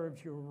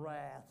deserves your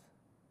wrath.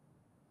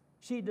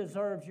 She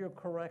deserves your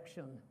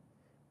correction.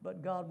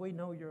 But God, we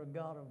know you're a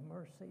God of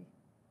mercy,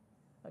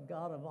 a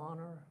God of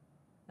honor,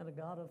 and a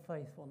God of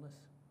faithfulness.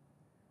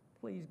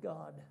 Please,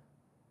 God,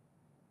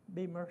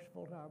 be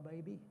merciful to our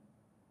baby.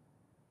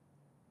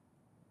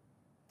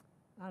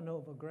 I know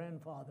of a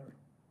grandfather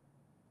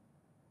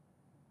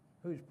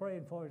who's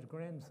praying for his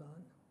grandson.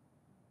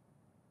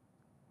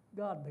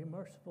 God, be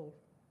merciful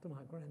to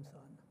my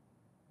grandson.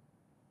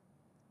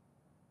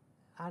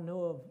 I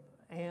know of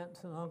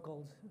aunts and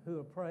uncles who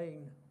are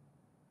praying,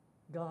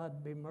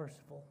 God, be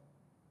merciful.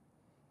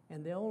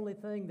 And the only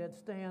thing that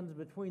stands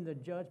between the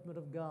judgment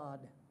of God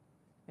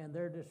and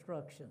their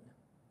destruction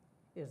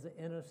is the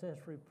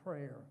intercessory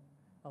prayer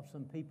of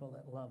some people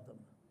that love them.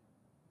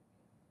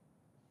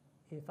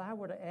 If I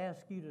were to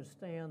ask you to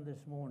stand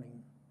this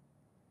morning,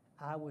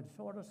 I would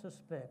sort of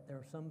suspect there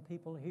are some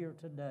people here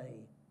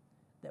today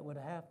that would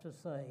have to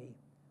say,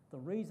 the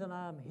reason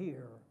I'm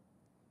here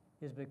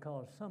is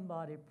because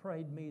somebody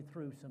prayed me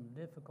through some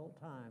difficult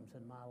times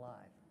in my life.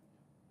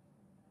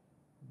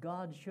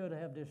 God should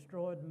have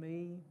destroyed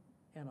me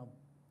in a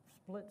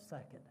split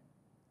second,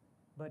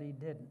 but he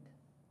didn't.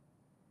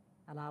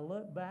 And I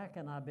look back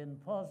and I've been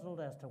puzzled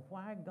as to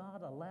why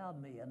God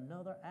allowed me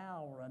another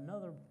hour,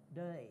 another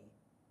day.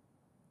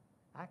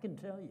 I can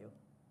tell you,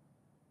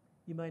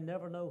 you may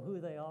never know who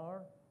they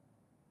are,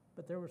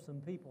 but there were some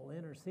people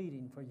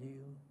interceding for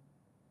you.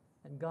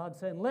 And God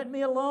saying, let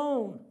me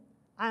alone.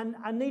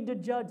 I need to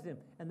judge them.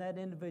 And that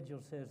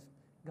individual says,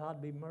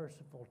 God be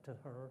merciful to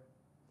her.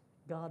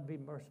 God be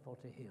merciful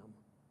to him.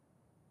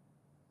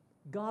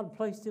 God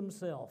placed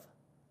himself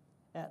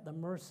at the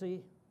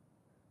mercy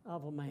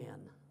of a man.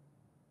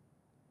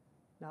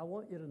 Now I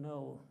want you to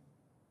know,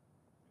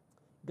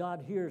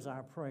 God hears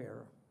our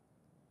prayer.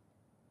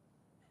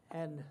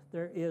 And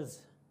there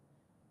is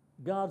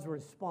God's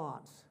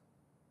response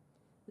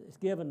that's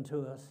given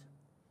to us,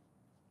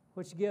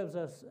 which gives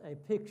us a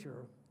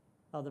picture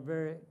of the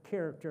very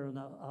character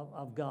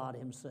of God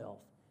himself,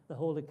 the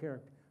holy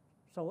character.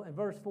 So in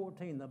verse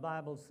 14, the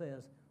Bible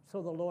says,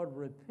 so the Lord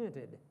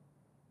repented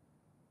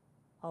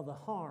of the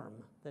harm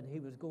that he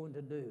was going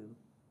to do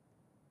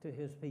to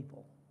his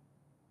people.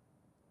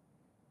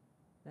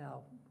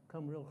 Now,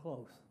 come real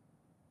close.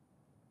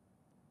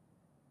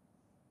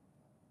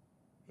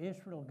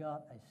 Israel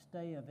got a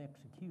stay of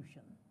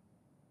execution.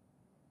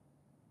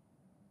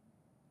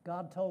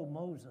 God told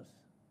Moses,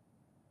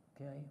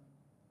 okay,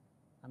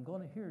 I'm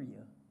going to hear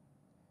you,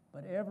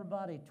 but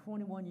everybody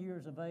 21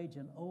 years of age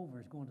and over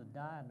is going to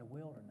die in the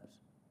wilderness.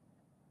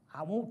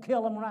 I won't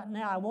kill them right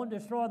now. I won't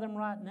destroy them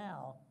right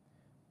now,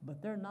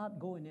 but they're not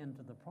going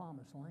into the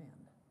promised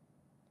land.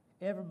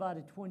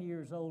 Everybody 20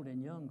 years old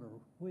and younger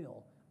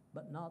will,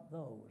 but not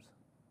those.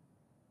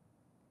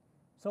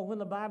 So when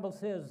the Bible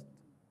says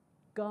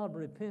God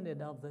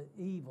repented of the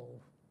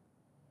evil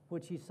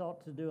which he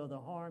sought to do, of the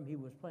harm he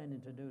was planning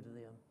to do to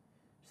them.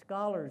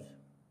 Scholars,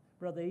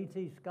 Brother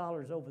E.T.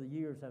 scholars over the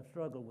years have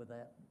struggled with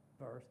that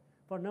verse.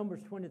 For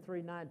Numbers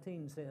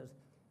 23:19 says,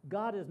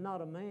 God is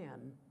not a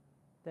man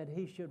that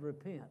he should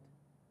repent.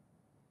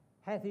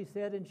 Hath he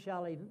said, and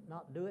shall he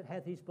not do it?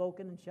 Hath he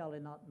spoken, and shall he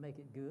not make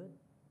it good?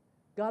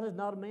 God is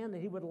not a man that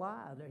he would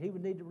lie, that he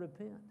would need to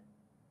repent.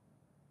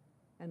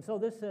 And so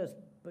this says,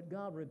 but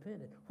God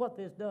repented. What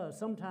this does,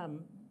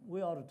 sometime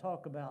we ought to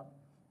talk about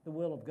the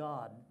will of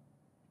God.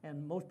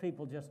 And most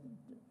people just,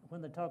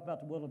 when they talk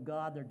about the will of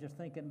God, they're just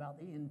thinking about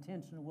the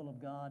intentional will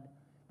of God.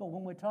 But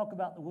when we talk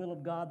about the will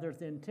of God, there's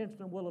the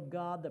intentional will of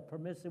God, the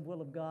permissive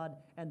will of God,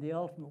 and the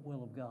ultimate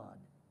will of God.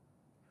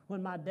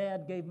 When my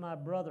dad gave my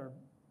brother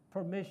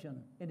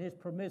permission in his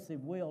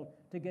permissive will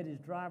to get his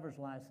driver's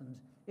license,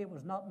 it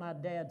was not my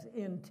dad's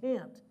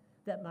intent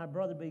that my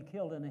brother be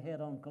killed in a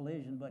head-on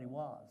collision, but he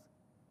was.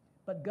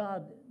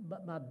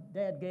 But my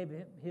dad gave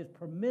him his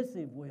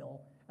permissive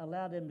will,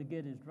 allowed him to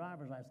get his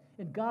driver's license.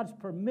 In God's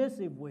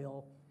permissive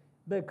will,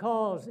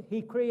 because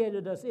he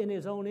created us in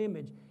his own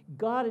image,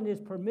 God in his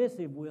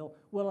permissive will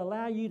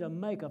allow you to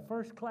make a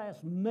first-class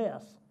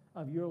mess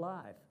of your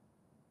life.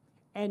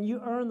 And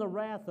you earn the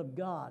wrath of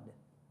God.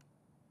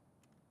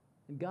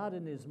 And God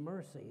in his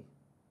mercy,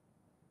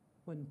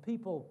 when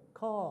people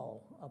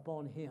call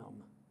upon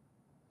him,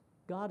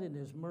 God in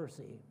his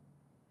mercy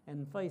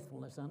and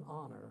faithfulness and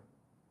honor.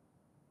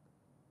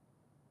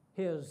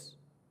 His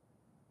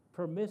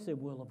permissive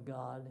will of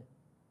God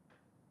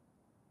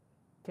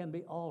can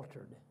be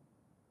altered,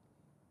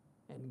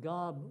 and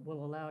God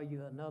will allow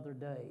you another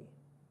day,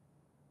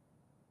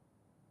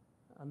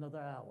 another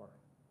hour.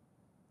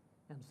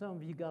 And some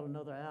of you got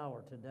another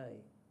hour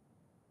today.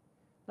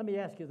 Let me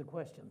ask you the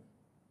question.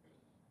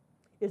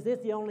 Is this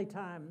the only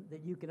time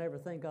that you can ever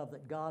think of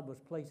that God was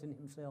placing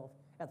himself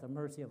at the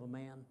mercy of a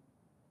man?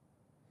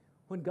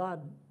 When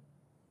God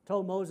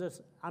told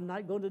Moses, I'm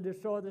not going to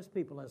destroy this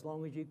people as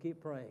long as you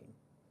keep praying.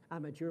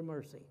 I'm at your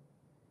mercy.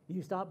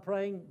 You stop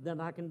praying,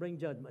 then I can bring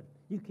judgment.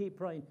 You keep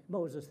praying.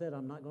 Moses said,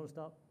 I'm not going to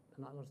stop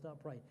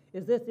praying.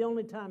 Is this the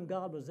only time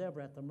God was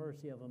ever at the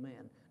mercy of a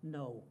man?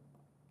 No.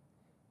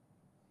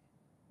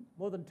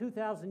 More than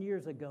 2,000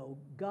 years ago,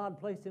 God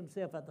placed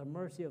himself at the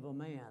mercy of a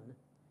man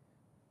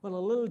when a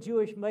little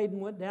Jewish maiden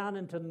went down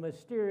into the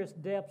mysterious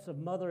depths of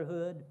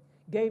motherhood,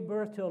 gave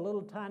birth to a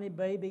little tiny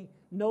baby,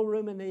 no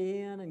room in the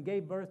inn, and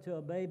gave birth to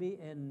a baby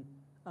in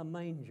a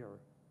manger.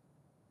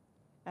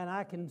 And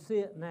I can see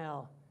it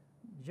now,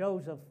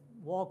 Joseph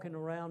walking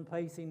around,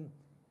 pacing,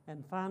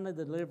 and finally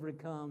the delivery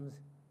comes,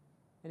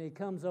 and he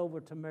comes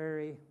over to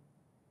Mary,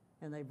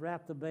 and they've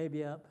wrapped the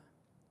baby up,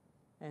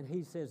 and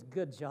he says,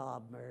 good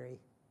job, Mary.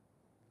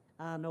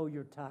 I know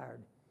you're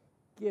tired.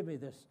 Give me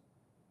this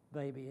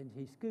baby. And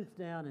he scoops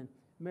down, and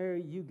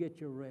Mary, you get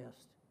your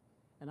rest,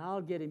 and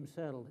I'll get him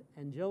settled.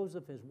 And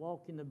Joseph is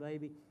walking the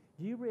baby.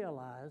 Do you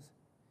realize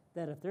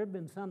that if there had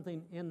been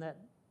something in that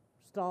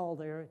stall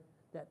there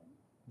that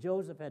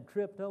Joseph had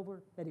tripped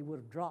over, that he would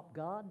have dropped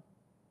God?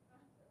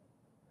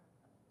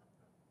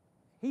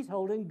 He's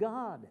holding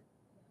God.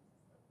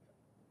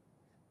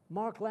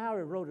 Mark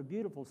Lowry wrote a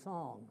beautiful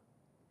song.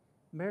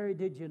 Mary,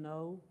 did you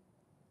know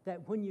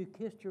that when you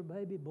kissed your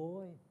baby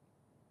boy,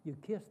 you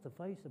kissed the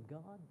face of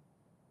God?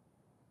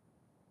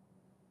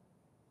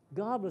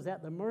 God was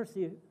at the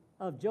mercy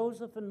of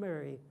Joseph and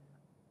Mary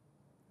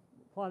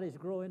while he's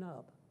growing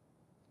up.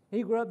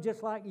 He grew up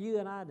just like you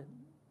and I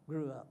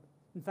grew up.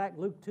 In fact,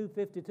 Luke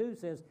 2:52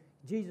 says,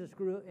 Jesus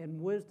grew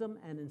in wisdom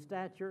and in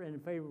stature and in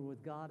favor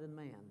with God and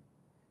man,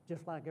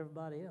 just like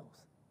everybody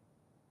else.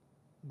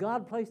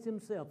 God placed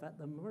himself at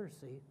the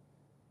mercy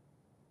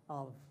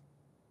of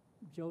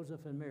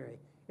Joseph and Mary.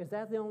 Is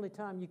that the only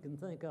time you can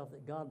think of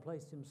that God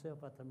placed himself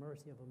at the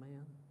mercy of a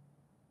man?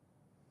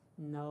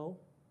 No.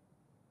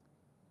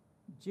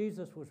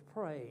 Jesus was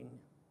praying,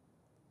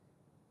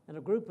 and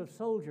a group of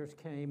soldiers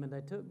came, and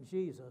they took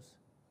Jesus,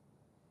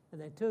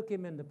 and they took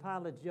him into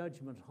Pilate's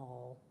judgment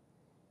hall,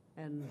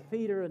 and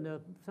Peter and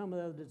some of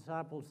the other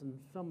disciples and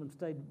someone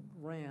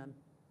ran,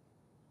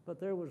 but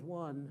there was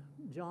one,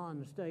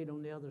 John, stayed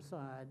on the other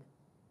side,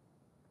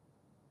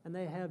 and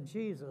they have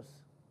Jesus.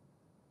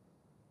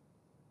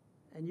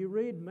 And you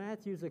read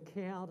Matthew's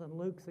account and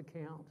Luke's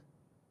account,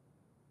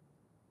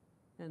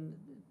 and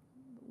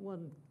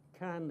one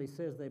kindly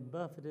says they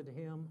buffeted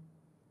him.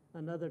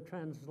 Another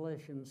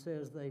translation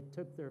says they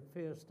took their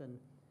fist and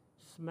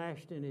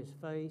smashed in his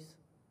face.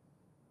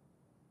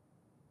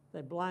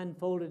 They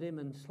blindfolded him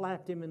and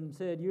slapped him and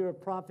said, you're a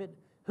prophet.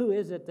 Who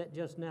is it that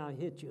just now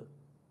hit you?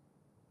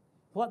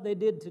 What they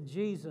did to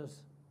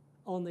Jesus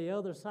on the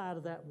other side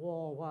of that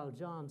wall while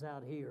John's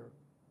out here.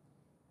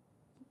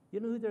 You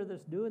know who they're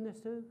doing this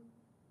to?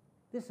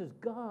 This is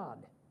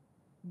God.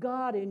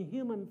 God in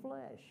human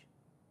flesh.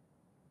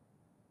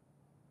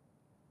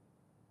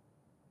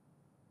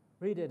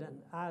 Read it in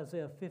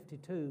Isaiah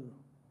 52,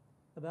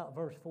 about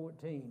verse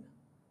 14.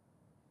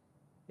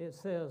 It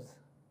says,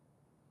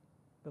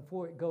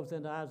 before it goes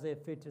into Isaiah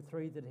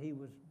 53, that he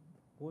was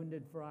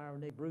wounded for our,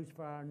 bruised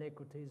for our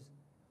iniquities,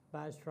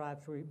 by his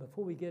stripes.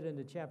 Before we get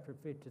into chapter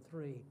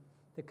 53,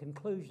 the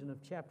conclusion of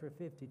chapter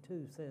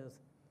 52 says,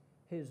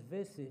 his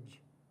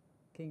visage,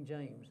 King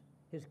James,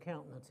 his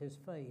countenance, his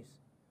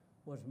face,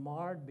 was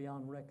marred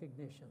beyond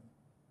recognition.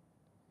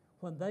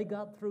 When they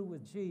got through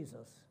with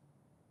Jesus,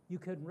 you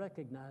couldn't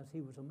recognize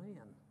he was a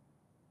man.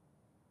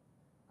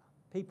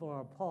 People are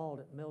appalled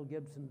at Mel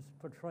Gibson's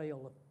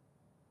portrayal of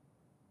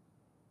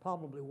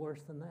probably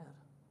worse than that.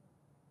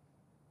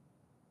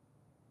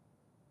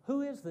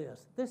 Who is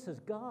this? This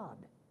is God.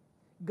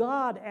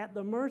 God at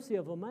the mercy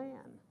of a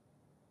man.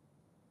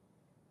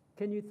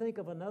 Can you think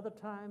of another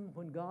time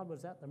when God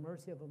was at the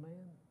mercy of a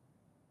man?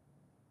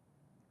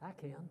 I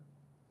can.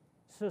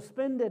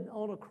 Suspended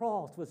on a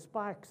cross with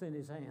spikes in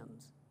his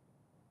hands.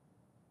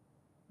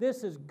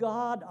 This is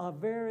God, a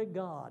very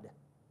God.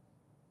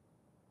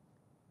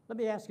 Let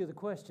me ask you the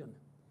question.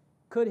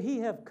 Could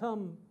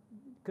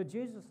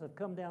Jesus have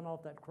come down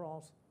off that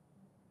cross?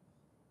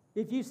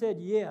 If you said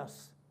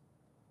yes,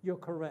 you're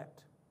correct.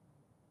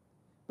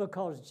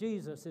 Because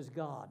Jesus is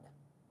God.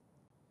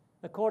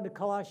 According to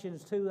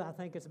Colossians 2, I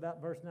think it's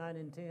about verse 9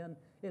 and 10,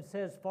 it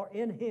says, for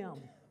in him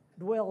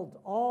dwelled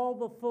all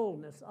the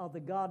fullness of the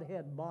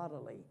Godhead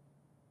bodily.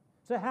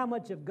 So how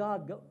much of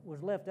God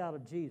was left out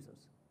of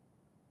Jesus?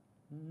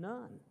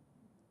 None.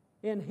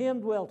 In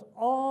him dwelt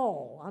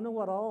all. I know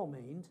what all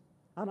means.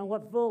 I know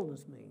what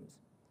fullness means.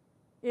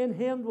 In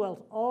him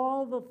dwells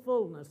all the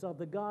fullness of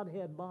the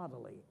Godhead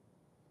bodily.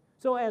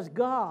 So as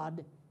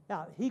God,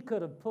 now he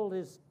could have pulled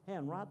his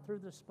hand right through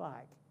the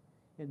spike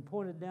and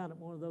pointed down at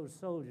one of those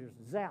soldiers,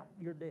 zap,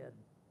 you're dead,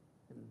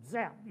 and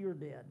zap, you're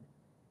dead,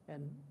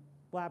 and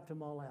wiped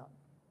them all out.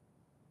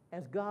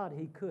 As God,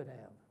 he could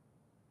have.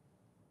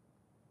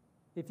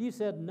 If you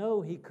said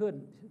no, he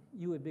couldn't,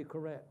 you would be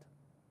correct.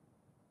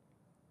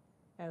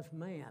 As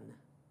man,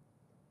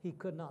 he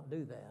could not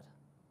do that.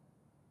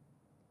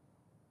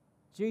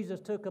 Jesus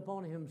took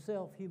upon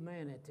himself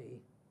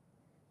humanity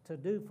to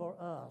do for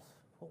us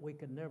what we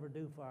could never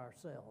do for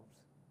ourselves.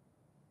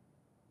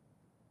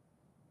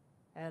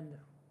 And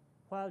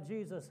while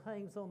Jesus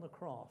hangs on the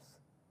cross,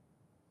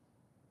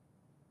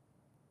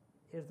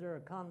 is there a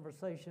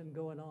conversation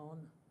going on?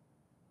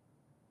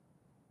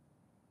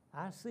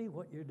 I see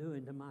what you're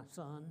doing to my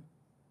son.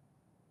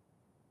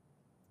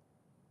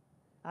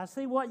 I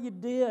see what you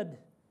did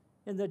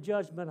in the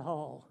judgment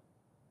hall.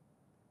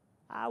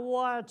 I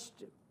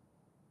watched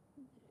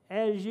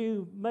as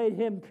you made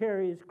him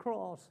carry his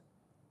cross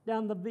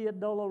down the Via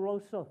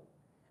Dolorosa.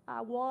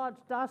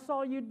 I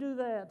saw you do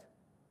that.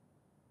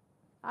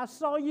 I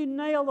saw you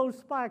nail those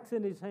spikes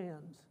in his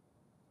hands.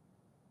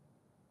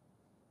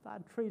 If I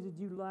treated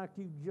you like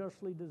you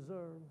justly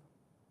deserve.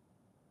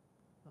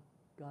 No,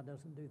 God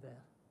doesn't do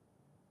that.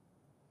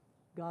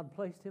 God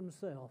placed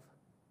himself,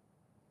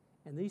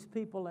 and these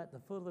people at the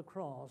foot of the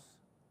cross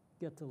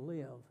get to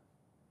live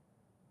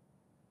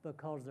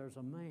because there's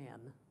a man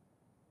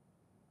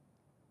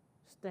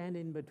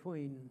standing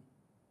between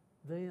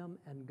them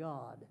and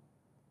God,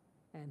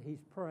 and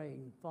he's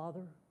praying,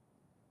 Father,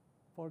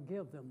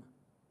 forgive them.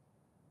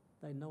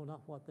 They know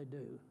not what they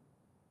do.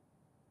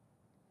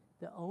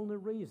 The only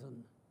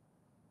reason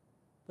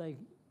they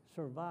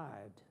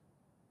survived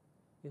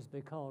is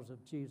because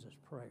of Jesus'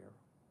 prayer.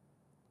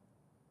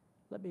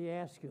 Let me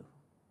ask you,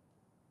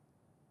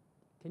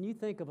 can you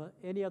think of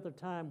any other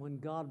time when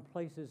God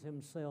places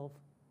himself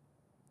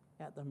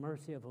at the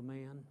mercy of a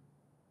man?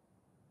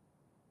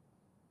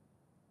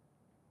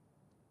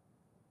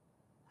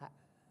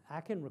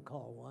 I can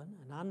recall one,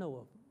 and I know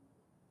of.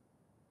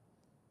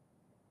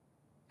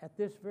 At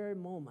this very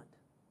moment,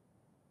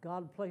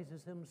 God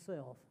places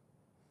himself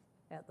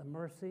at the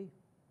mercy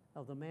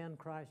of the man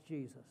Christ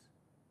Jesus.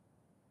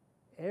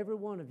 Every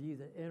one of you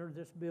that entered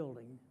this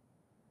building,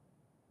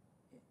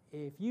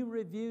 if you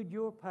reviewed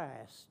your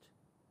past,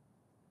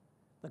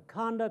 the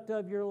conduct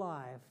of your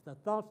life, the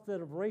thoughts that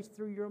have raced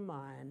through your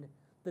mind,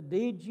 the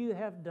deeds you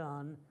have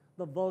done,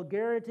 the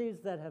vulgarities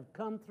that have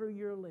come through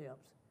your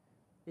lips,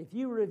 if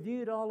you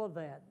reviewed all of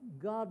that,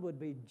 God would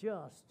be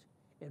just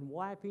in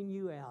wiping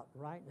you out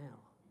right now.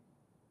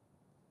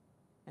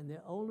 And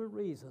the only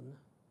reason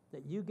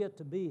that you get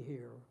to be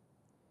here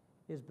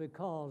is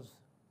because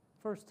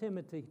 1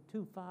 Timothy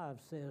 2:5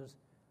 says,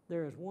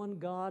 there is one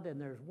God and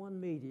there's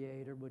one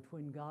mediator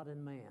between God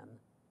and man,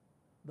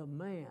 the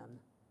man,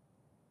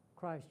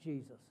 Christ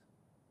Jesus.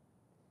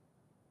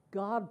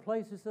 God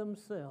places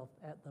himself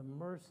at the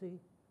mercy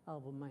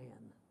of a man.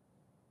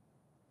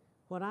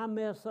 When I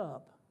mess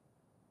up,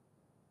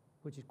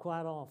 which is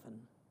quite often,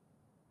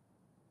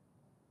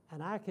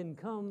 and I can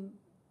come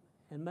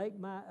and make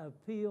my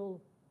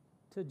appeal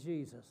to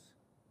Jesus,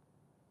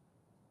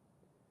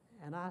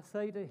 and I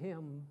say to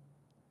him,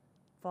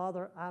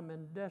 Father, I'm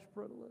in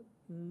desperate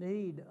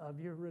need of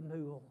your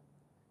renewal.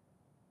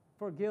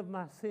 Forgive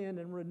my sin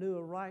and renew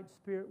a right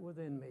spirit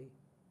within me.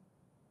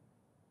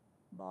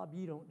 Bob,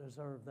 you don't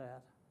deserve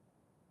that.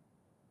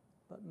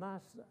 But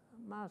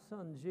my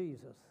son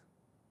Jesus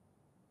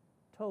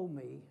told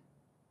me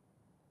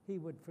he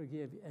would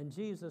forgive you. And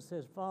Jesus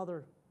says,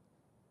 Father,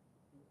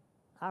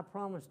 I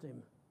promised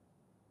him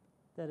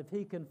that if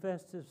he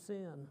confessed his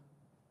sin,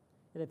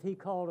 and if he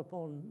called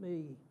upon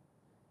me,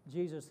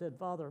 Jesus said,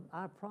 Father,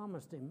 I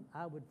promised him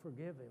I would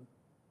forgive him.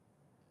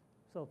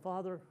 So,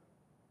 Father,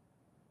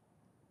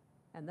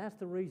 and that's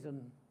the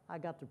reason I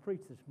got to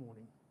preach this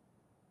morning,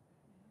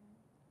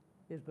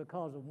 is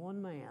because of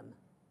one man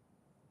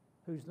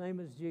whose name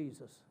is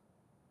Jesus.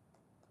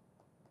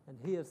 And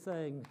he is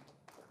saying,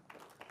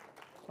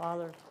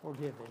 Father,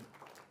 forgive him.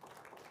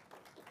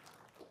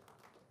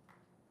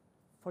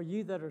 For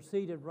you that are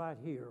seated right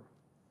here,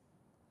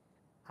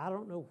 I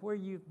don't know where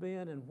you've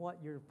been and what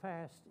your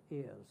past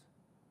is,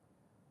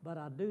 but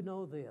I do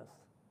know this,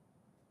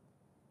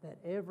 that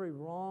every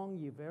wrong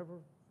you've ever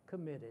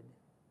committed,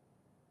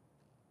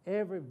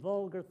 every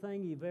vulgar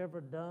thing you've ever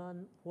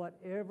done,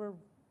 whatever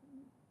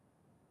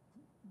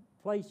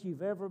place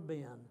you've ever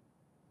been,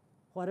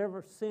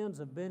 whatever sins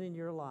have been in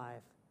your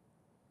life,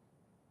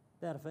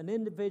 that if an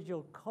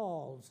individual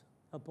calls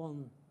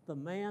upon the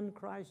man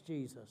Christ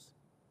Jesus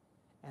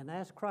and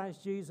asks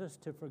Christ Jesus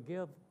to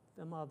forgive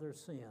them of their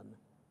sin,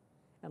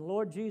 and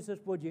Lord Jesus,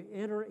 would you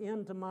enter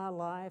into my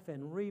life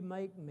and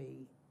remake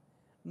me?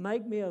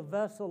 Make me a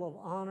vessel of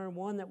honor,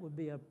 one that would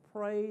be a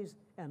praise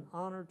and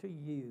honor to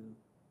you,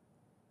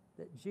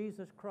 that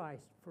Jesus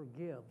Christ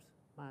forgives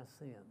my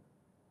sin.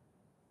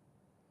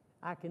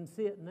 I can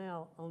see it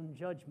now on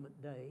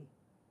Judgment Day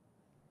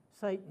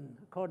Satan,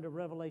 according to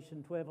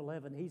Revelation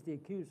 12:11, he's the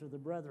accuser of the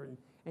brethren,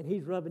 and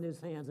he's rubbing his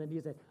hands, and he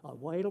said, oh,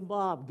 wait till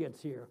Bob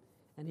gets here.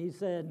 And he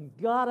said,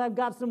 God, I've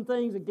got some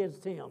things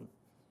against him.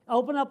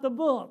 Open up the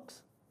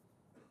books.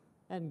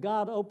 And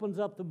God opens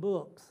up the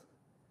books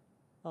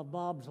of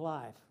Bob's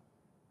life,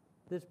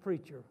 this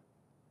preacher.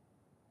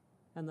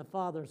 And the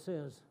father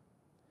says,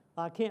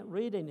 I can't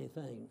read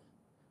anything.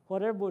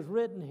 Whatever was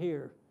written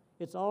here,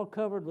 it's all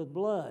covered with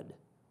blood.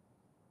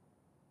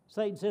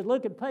 Satan says,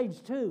 look at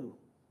page 2.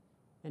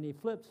 And he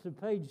flips to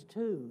page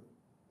 2.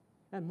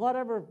 And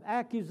whatever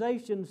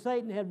accusation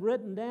Satan had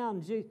written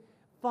down,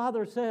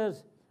 Father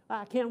says,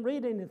 I can't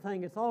read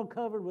anything. It's all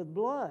covered with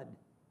blood.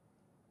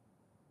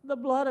 The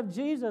blood of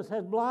Jesus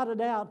has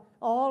blotted out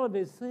all of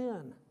his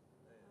sin.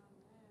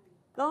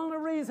 The only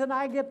reason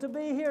I get to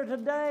be here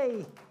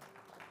today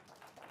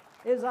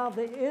is of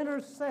the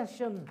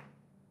intercession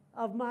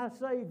of my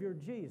Savior,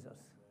 Jesus.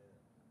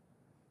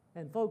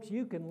 And folks,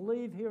 you can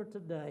leave here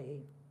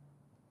today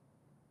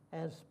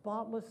as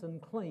spotless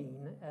and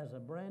clean as a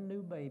brand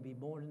new baby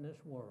born in this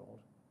world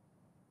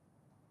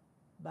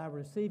by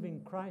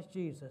receiving Christ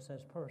Jesus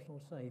as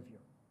personal Savior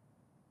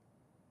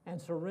and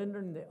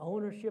surrendering the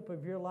ownership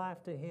of your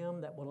life to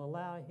Him that will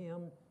allow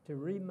Him to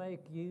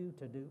remake you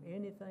to do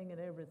anything and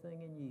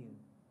everything in you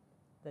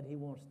that He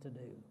wants to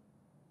do.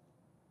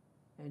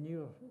 And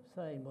you're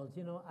saying, well,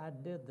 you know, I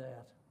did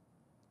that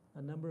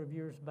a number of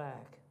years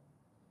back,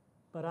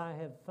 but I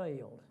have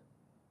failed.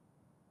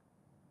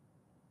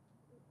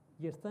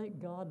 You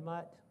think God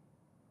might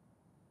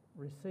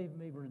receive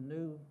me,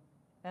 renew?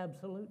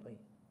 Absolutely.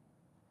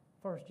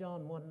 1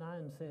 John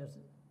 1:9 says,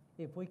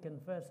 if we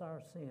confess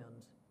our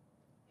sins,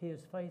 He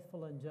is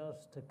faithful and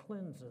just to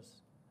cleanse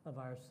us of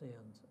our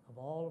sins, of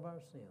all of our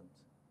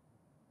sins.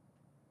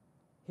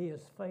 He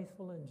is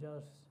faithful and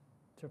just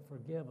to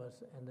forgive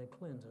us and to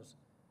cleanse us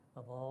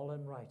of all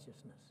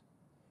unrighteousness.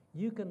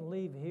 You can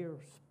leave here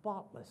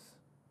spotless.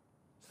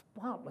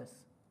 Spotless.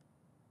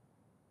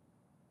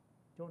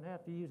 You don't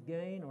have to use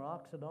Gain or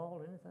Oxidol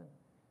or anything.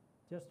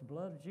 Just the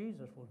blood of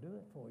Jesus will do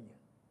it for you.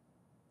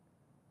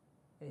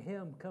 And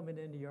Him coming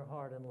into your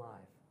heart and life.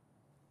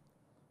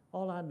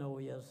 All I know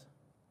is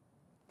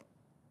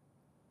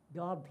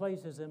God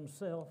places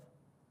Himself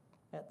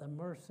at the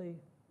mercy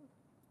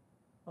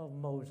of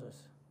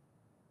Moses,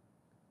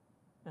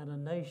 and a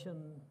nation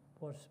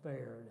was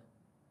spared.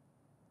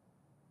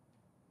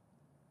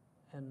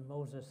 And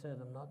Moses said,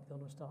 I'm not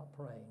going to stop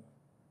praying.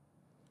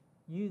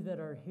 You that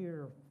are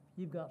here,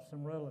 you've got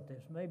some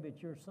relatives. Maybe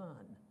it's your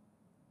son.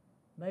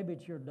 Maybe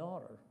it's your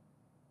daughter.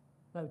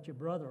 Maybe it's your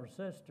brother or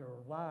sister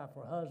or wife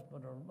or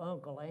husband or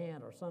uncle,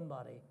 aunt or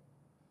somebody,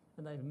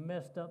 and they've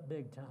messed up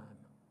big time.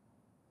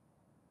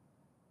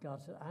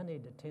 God said, I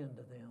need to tend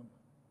to them.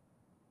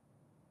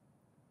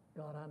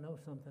 God, I know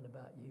something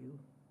about you.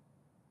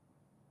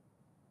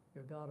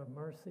 You're a God of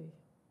mercy,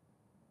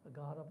 a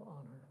God of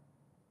honor,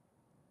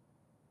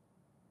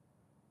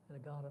 and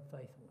a God of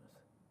faithfulness.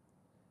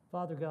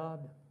 Father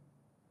God,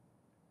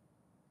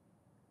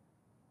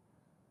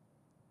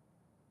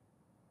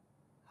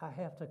 I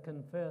have to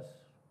confess,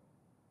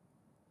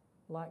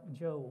 like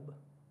Job,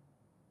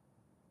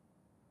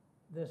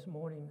 this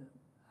morning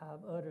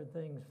I've uttered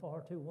things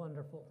far too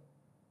wonderful.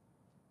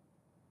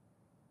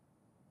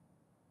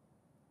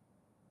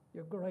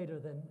 You're greater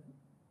than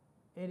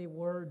any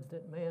words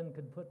that man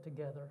could put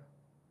together.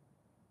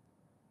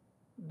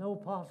 No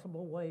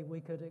possible way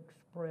we could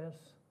express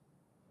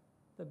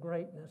the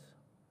greatness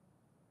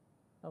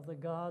of the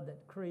God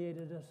that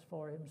created us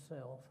for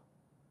Himself.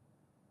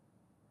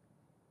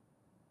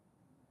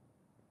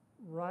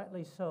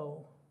 Rightly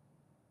so,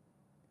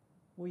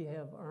 we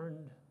have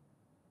earned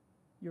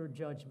your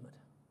judgment.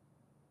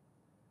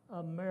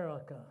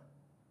 America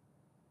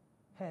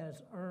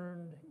has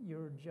earned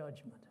your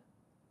judgment.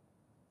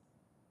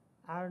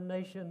 Our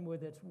nation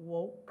with its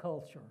woke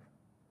culture,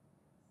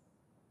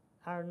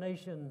 our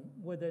nation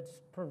with its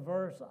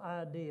perverse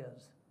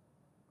ideas,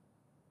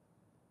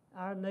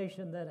 our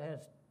nation that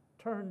has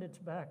turned its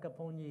back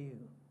upon you.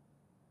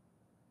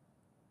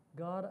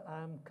 God,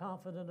 I'm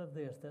confident of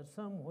this, that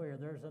somewhere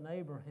there's an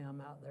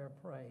Abraham out there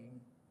praying.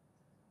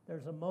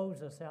 There's a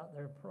Moses out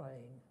there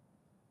praying.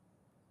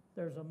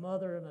 There's a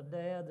mother and a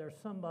dad. There's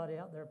somebody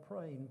out there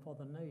praying for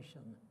the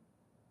nation.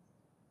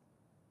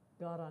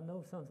 God, I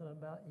know something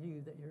about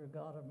you, that you're a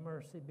God of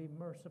mercy. Be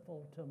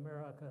merciful to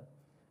America.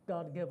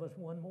 God, give us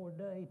one more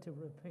day to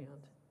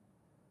repent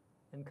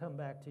and come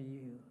back to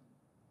you.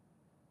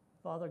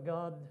 Father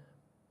God,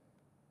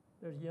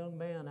 there's a young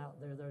man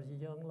out there. There's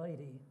a young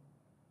lady.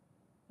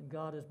 And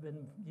God,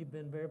 you've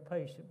been very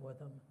patient with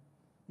them.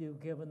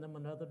 You've given them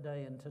another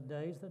day, and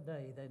today's the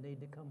day they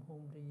need to come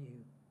home to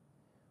you.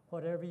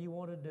 Whatever you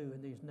want to do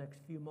in these next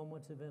few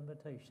moments of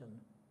invitation,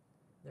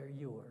 they're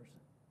yours.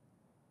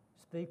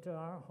 Speak to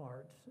our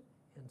hearts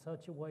in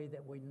such a way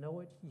that we know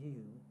it's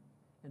you,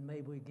 and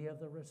may we give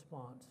the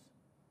response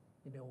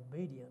in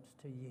obedience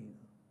to you.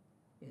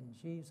 In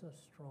Jesus'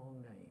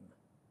 strong name,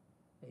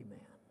 amen.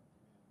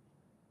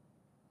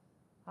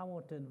 I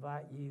want to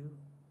invite you.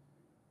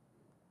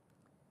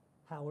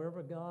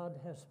 however God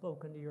has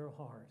spoken to your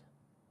heart.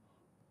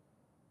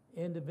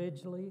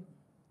 Individually,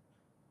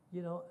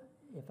 you know,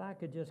 if I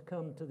could just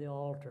come to the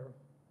altar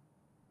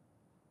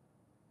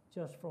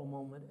just for a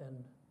moment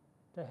and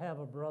to have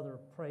a brother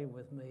pray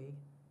with me,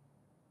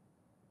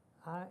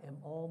 I am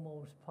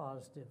almost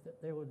positive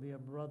that there would be a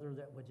brother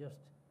that would just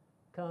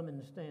come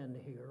and stand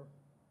here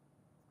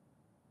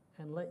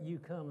and let you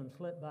come and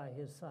slip by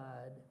his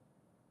side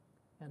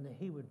and that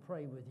he would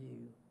pray with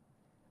you.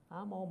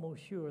 I'm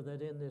almost sure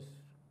that in this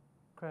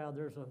crowd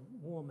there's a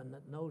woman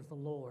that knows the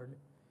Lord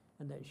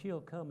and that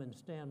she'll come and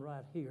stand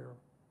right here.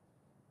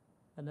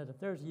 And that if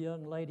there's a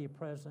young lady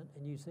present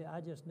and you say,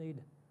 I just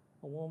need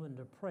a woman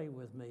to pray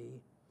with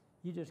me,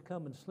 you just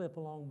come and slip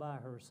along by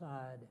her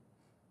side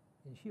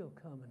and she'll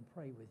come and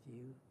pray with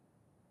you.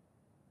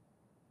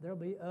 There'll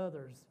be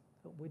others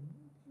that would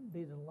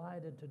be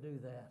delighted to do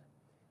that.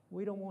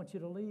 We don't want you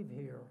to leave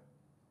here.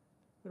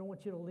 We don't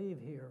want you to leave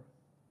here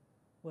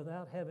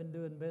without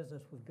doing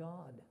business with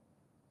God.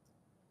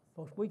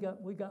 Folks, we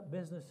got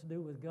business to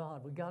do with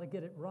God. We got to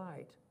get it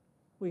right.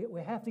 We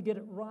have to get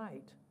it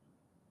right.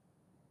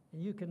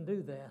 And you can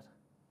do that.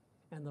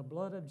 And the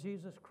blood of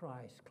Jesus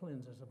Christ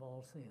cleanses of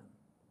all sin.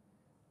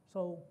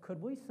 So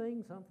could we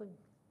sing something?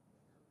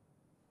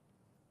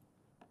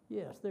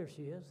 Yes, there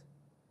she is.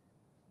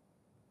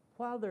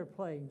 While they're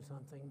playing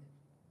something,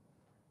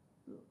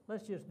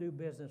 let's just do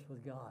business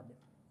with God,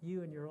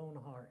 you in your own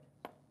heart.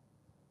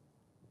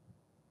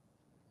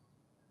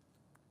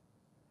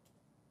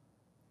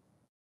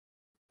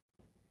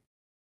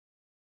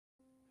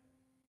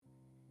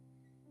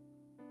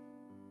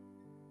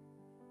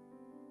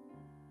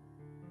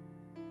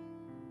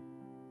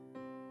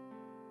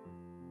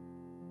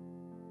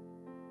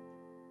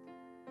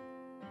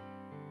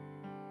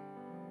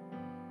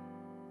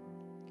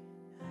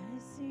 I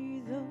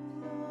see the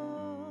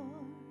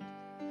Lord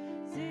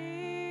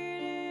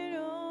seated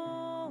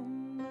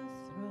on the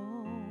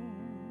throne,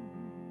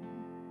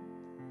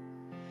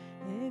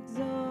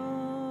 exalted,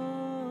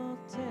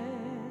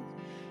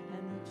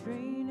 and the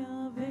train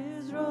of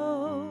his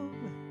robe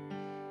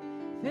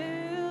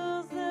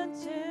fills the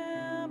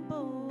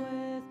temple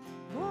with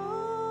glory,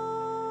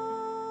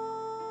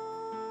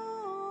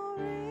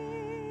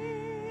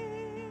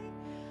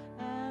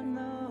 and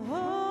the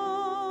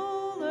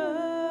whole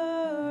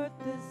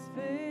earth is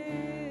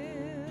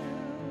filled,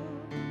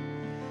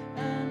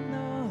 and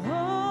the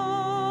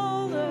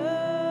whole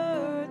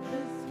earth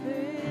is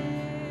filled,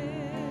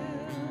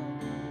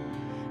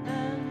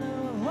 and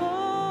the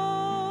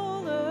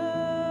whole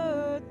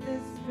earth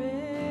is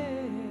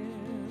filled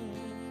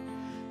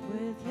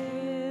with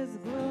his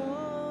glory.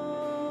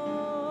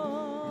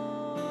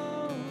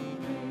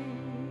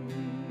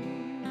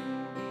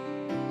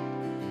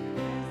 I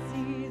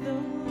see the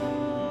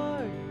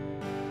Lord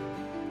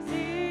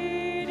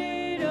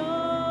seated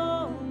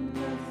on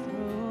the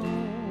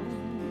throne,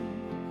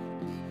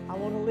 I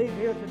want to leave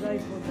here today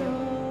for them.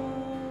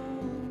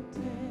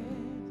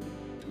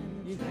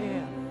 You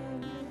can.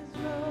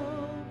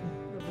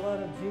 The blood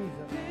of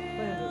Jesus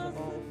cleanses of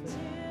all sin.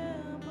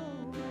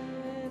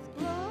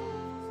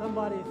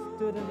 Somebody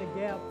stood in the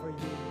gap for you.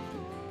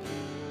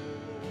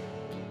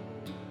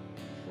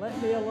 Let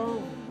me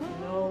alone.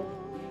 No,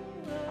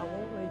 I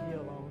won't leave you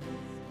alone.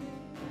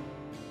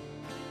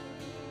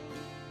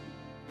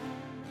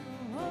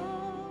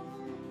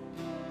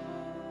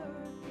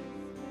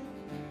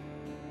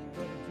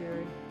 Brother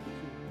Jerry,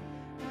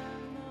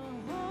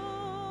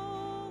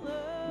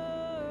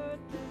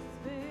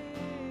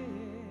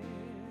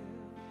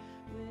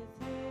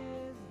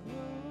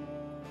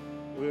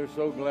 We're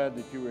so glad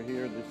that you are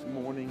here this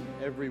morning,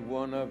 every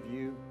one of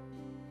you.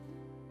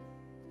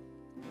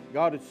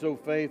 God is so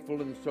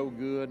faithful and so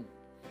good.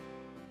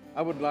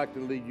 I would like to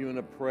lead you in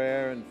a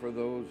prayer, and for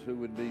those who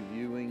would be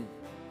viewing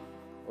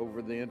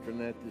over the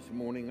internet this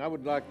morning, I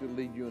would like to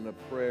lead you in a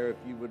prayer if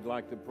you would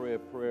like to pray a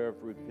prayer of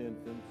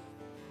repentance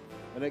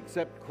and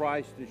accept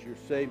Christ as your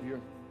Savior.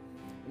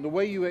 And the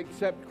way you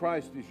accept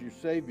Christ as your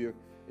Savior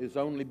is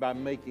only by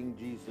making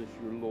Jesus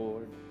your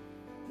Lord.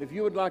 If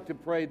you would like to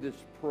pray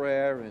this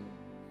prayer and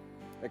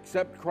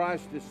accept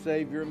Christ as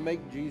Savior,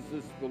 make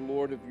Jesus the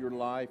Lord of your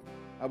life,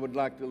 I would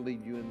like to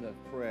lead you in that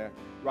prayer.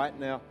 Right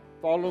now,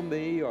 follow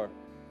me or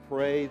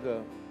pray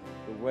the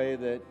way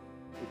that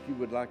if you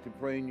would like to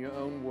pray in your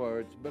own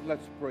words. But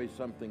let's pray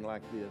something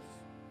like this.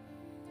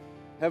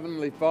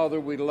 Heavenly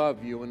Father, we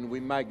love you and we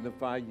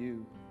magnify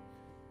you.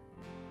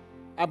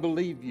 I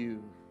believe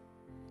you.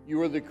 You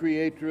are the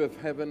creator of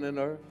heaven and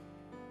earth.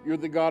 You're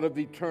the God of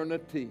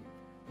eternity.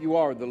 You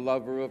are the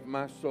lover of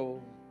my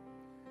soul.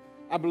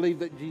 I believe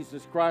that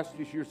Jesus Christ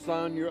is your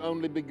Son, your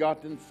only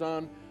begotten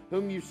Son,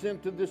 whom you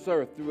sent to this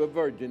earth through a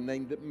virgin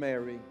named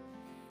Mary.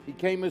 He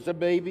came as a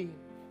baby,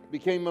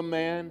 became a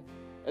man,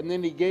 and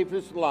then he gave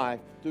his life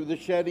through the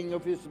shedding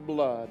of his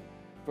blood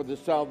for the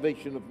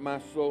salvation of my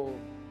soul.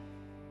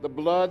 The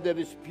blood that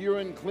is pure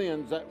and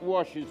cleansed, that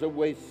washes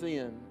away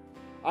sin.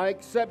 I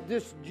accept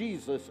this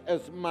Jesus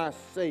as my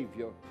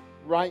Savior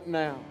right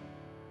now,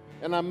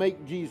 and I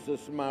make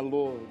Jesus my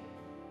Lord.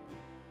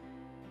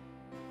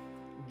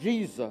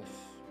 Jesus,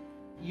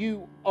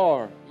 You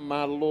are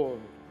my Lord,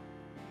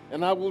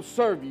 and I will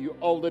serve you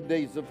all the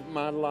days of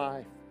my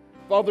life.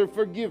 Father,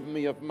 forgive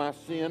me of my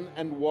sin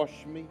and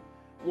wash me.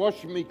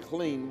 Wash me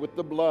clean with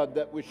the blood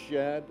that was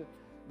shed,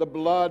 the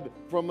blood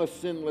from a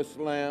sinless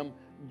lamb,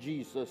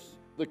 Jesus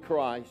the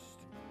Christ,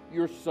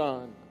 your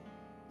Son.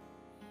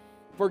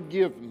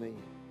 Forgive me.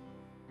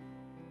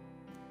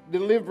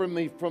 Deliver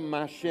me from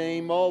my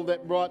shame, all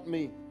that brought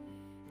me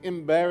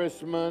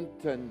embarrassment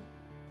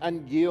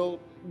and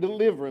guilt.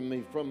 Deliver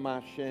me from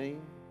my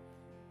shame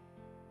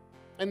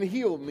and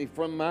heal me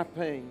from my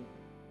pain.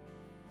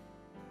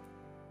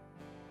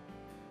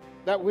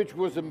 That which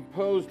was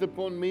imposed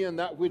upon me and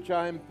that which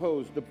I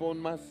imposed upon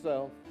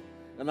myself.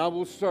 And I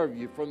will serve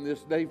you from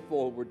this day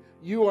forward.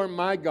 You are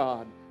my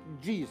God.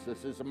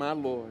 Jesus is my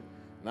Lord.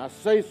 And I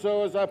say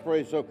so as I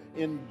pray so.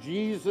 In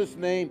Jesus'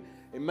 name,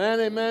 amen,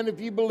 amen. If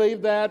you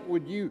believe that,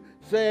 would you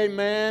say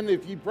amen?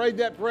 If you prayed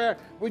that prayer,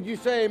 would you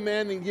say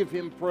amen and give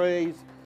Him praise?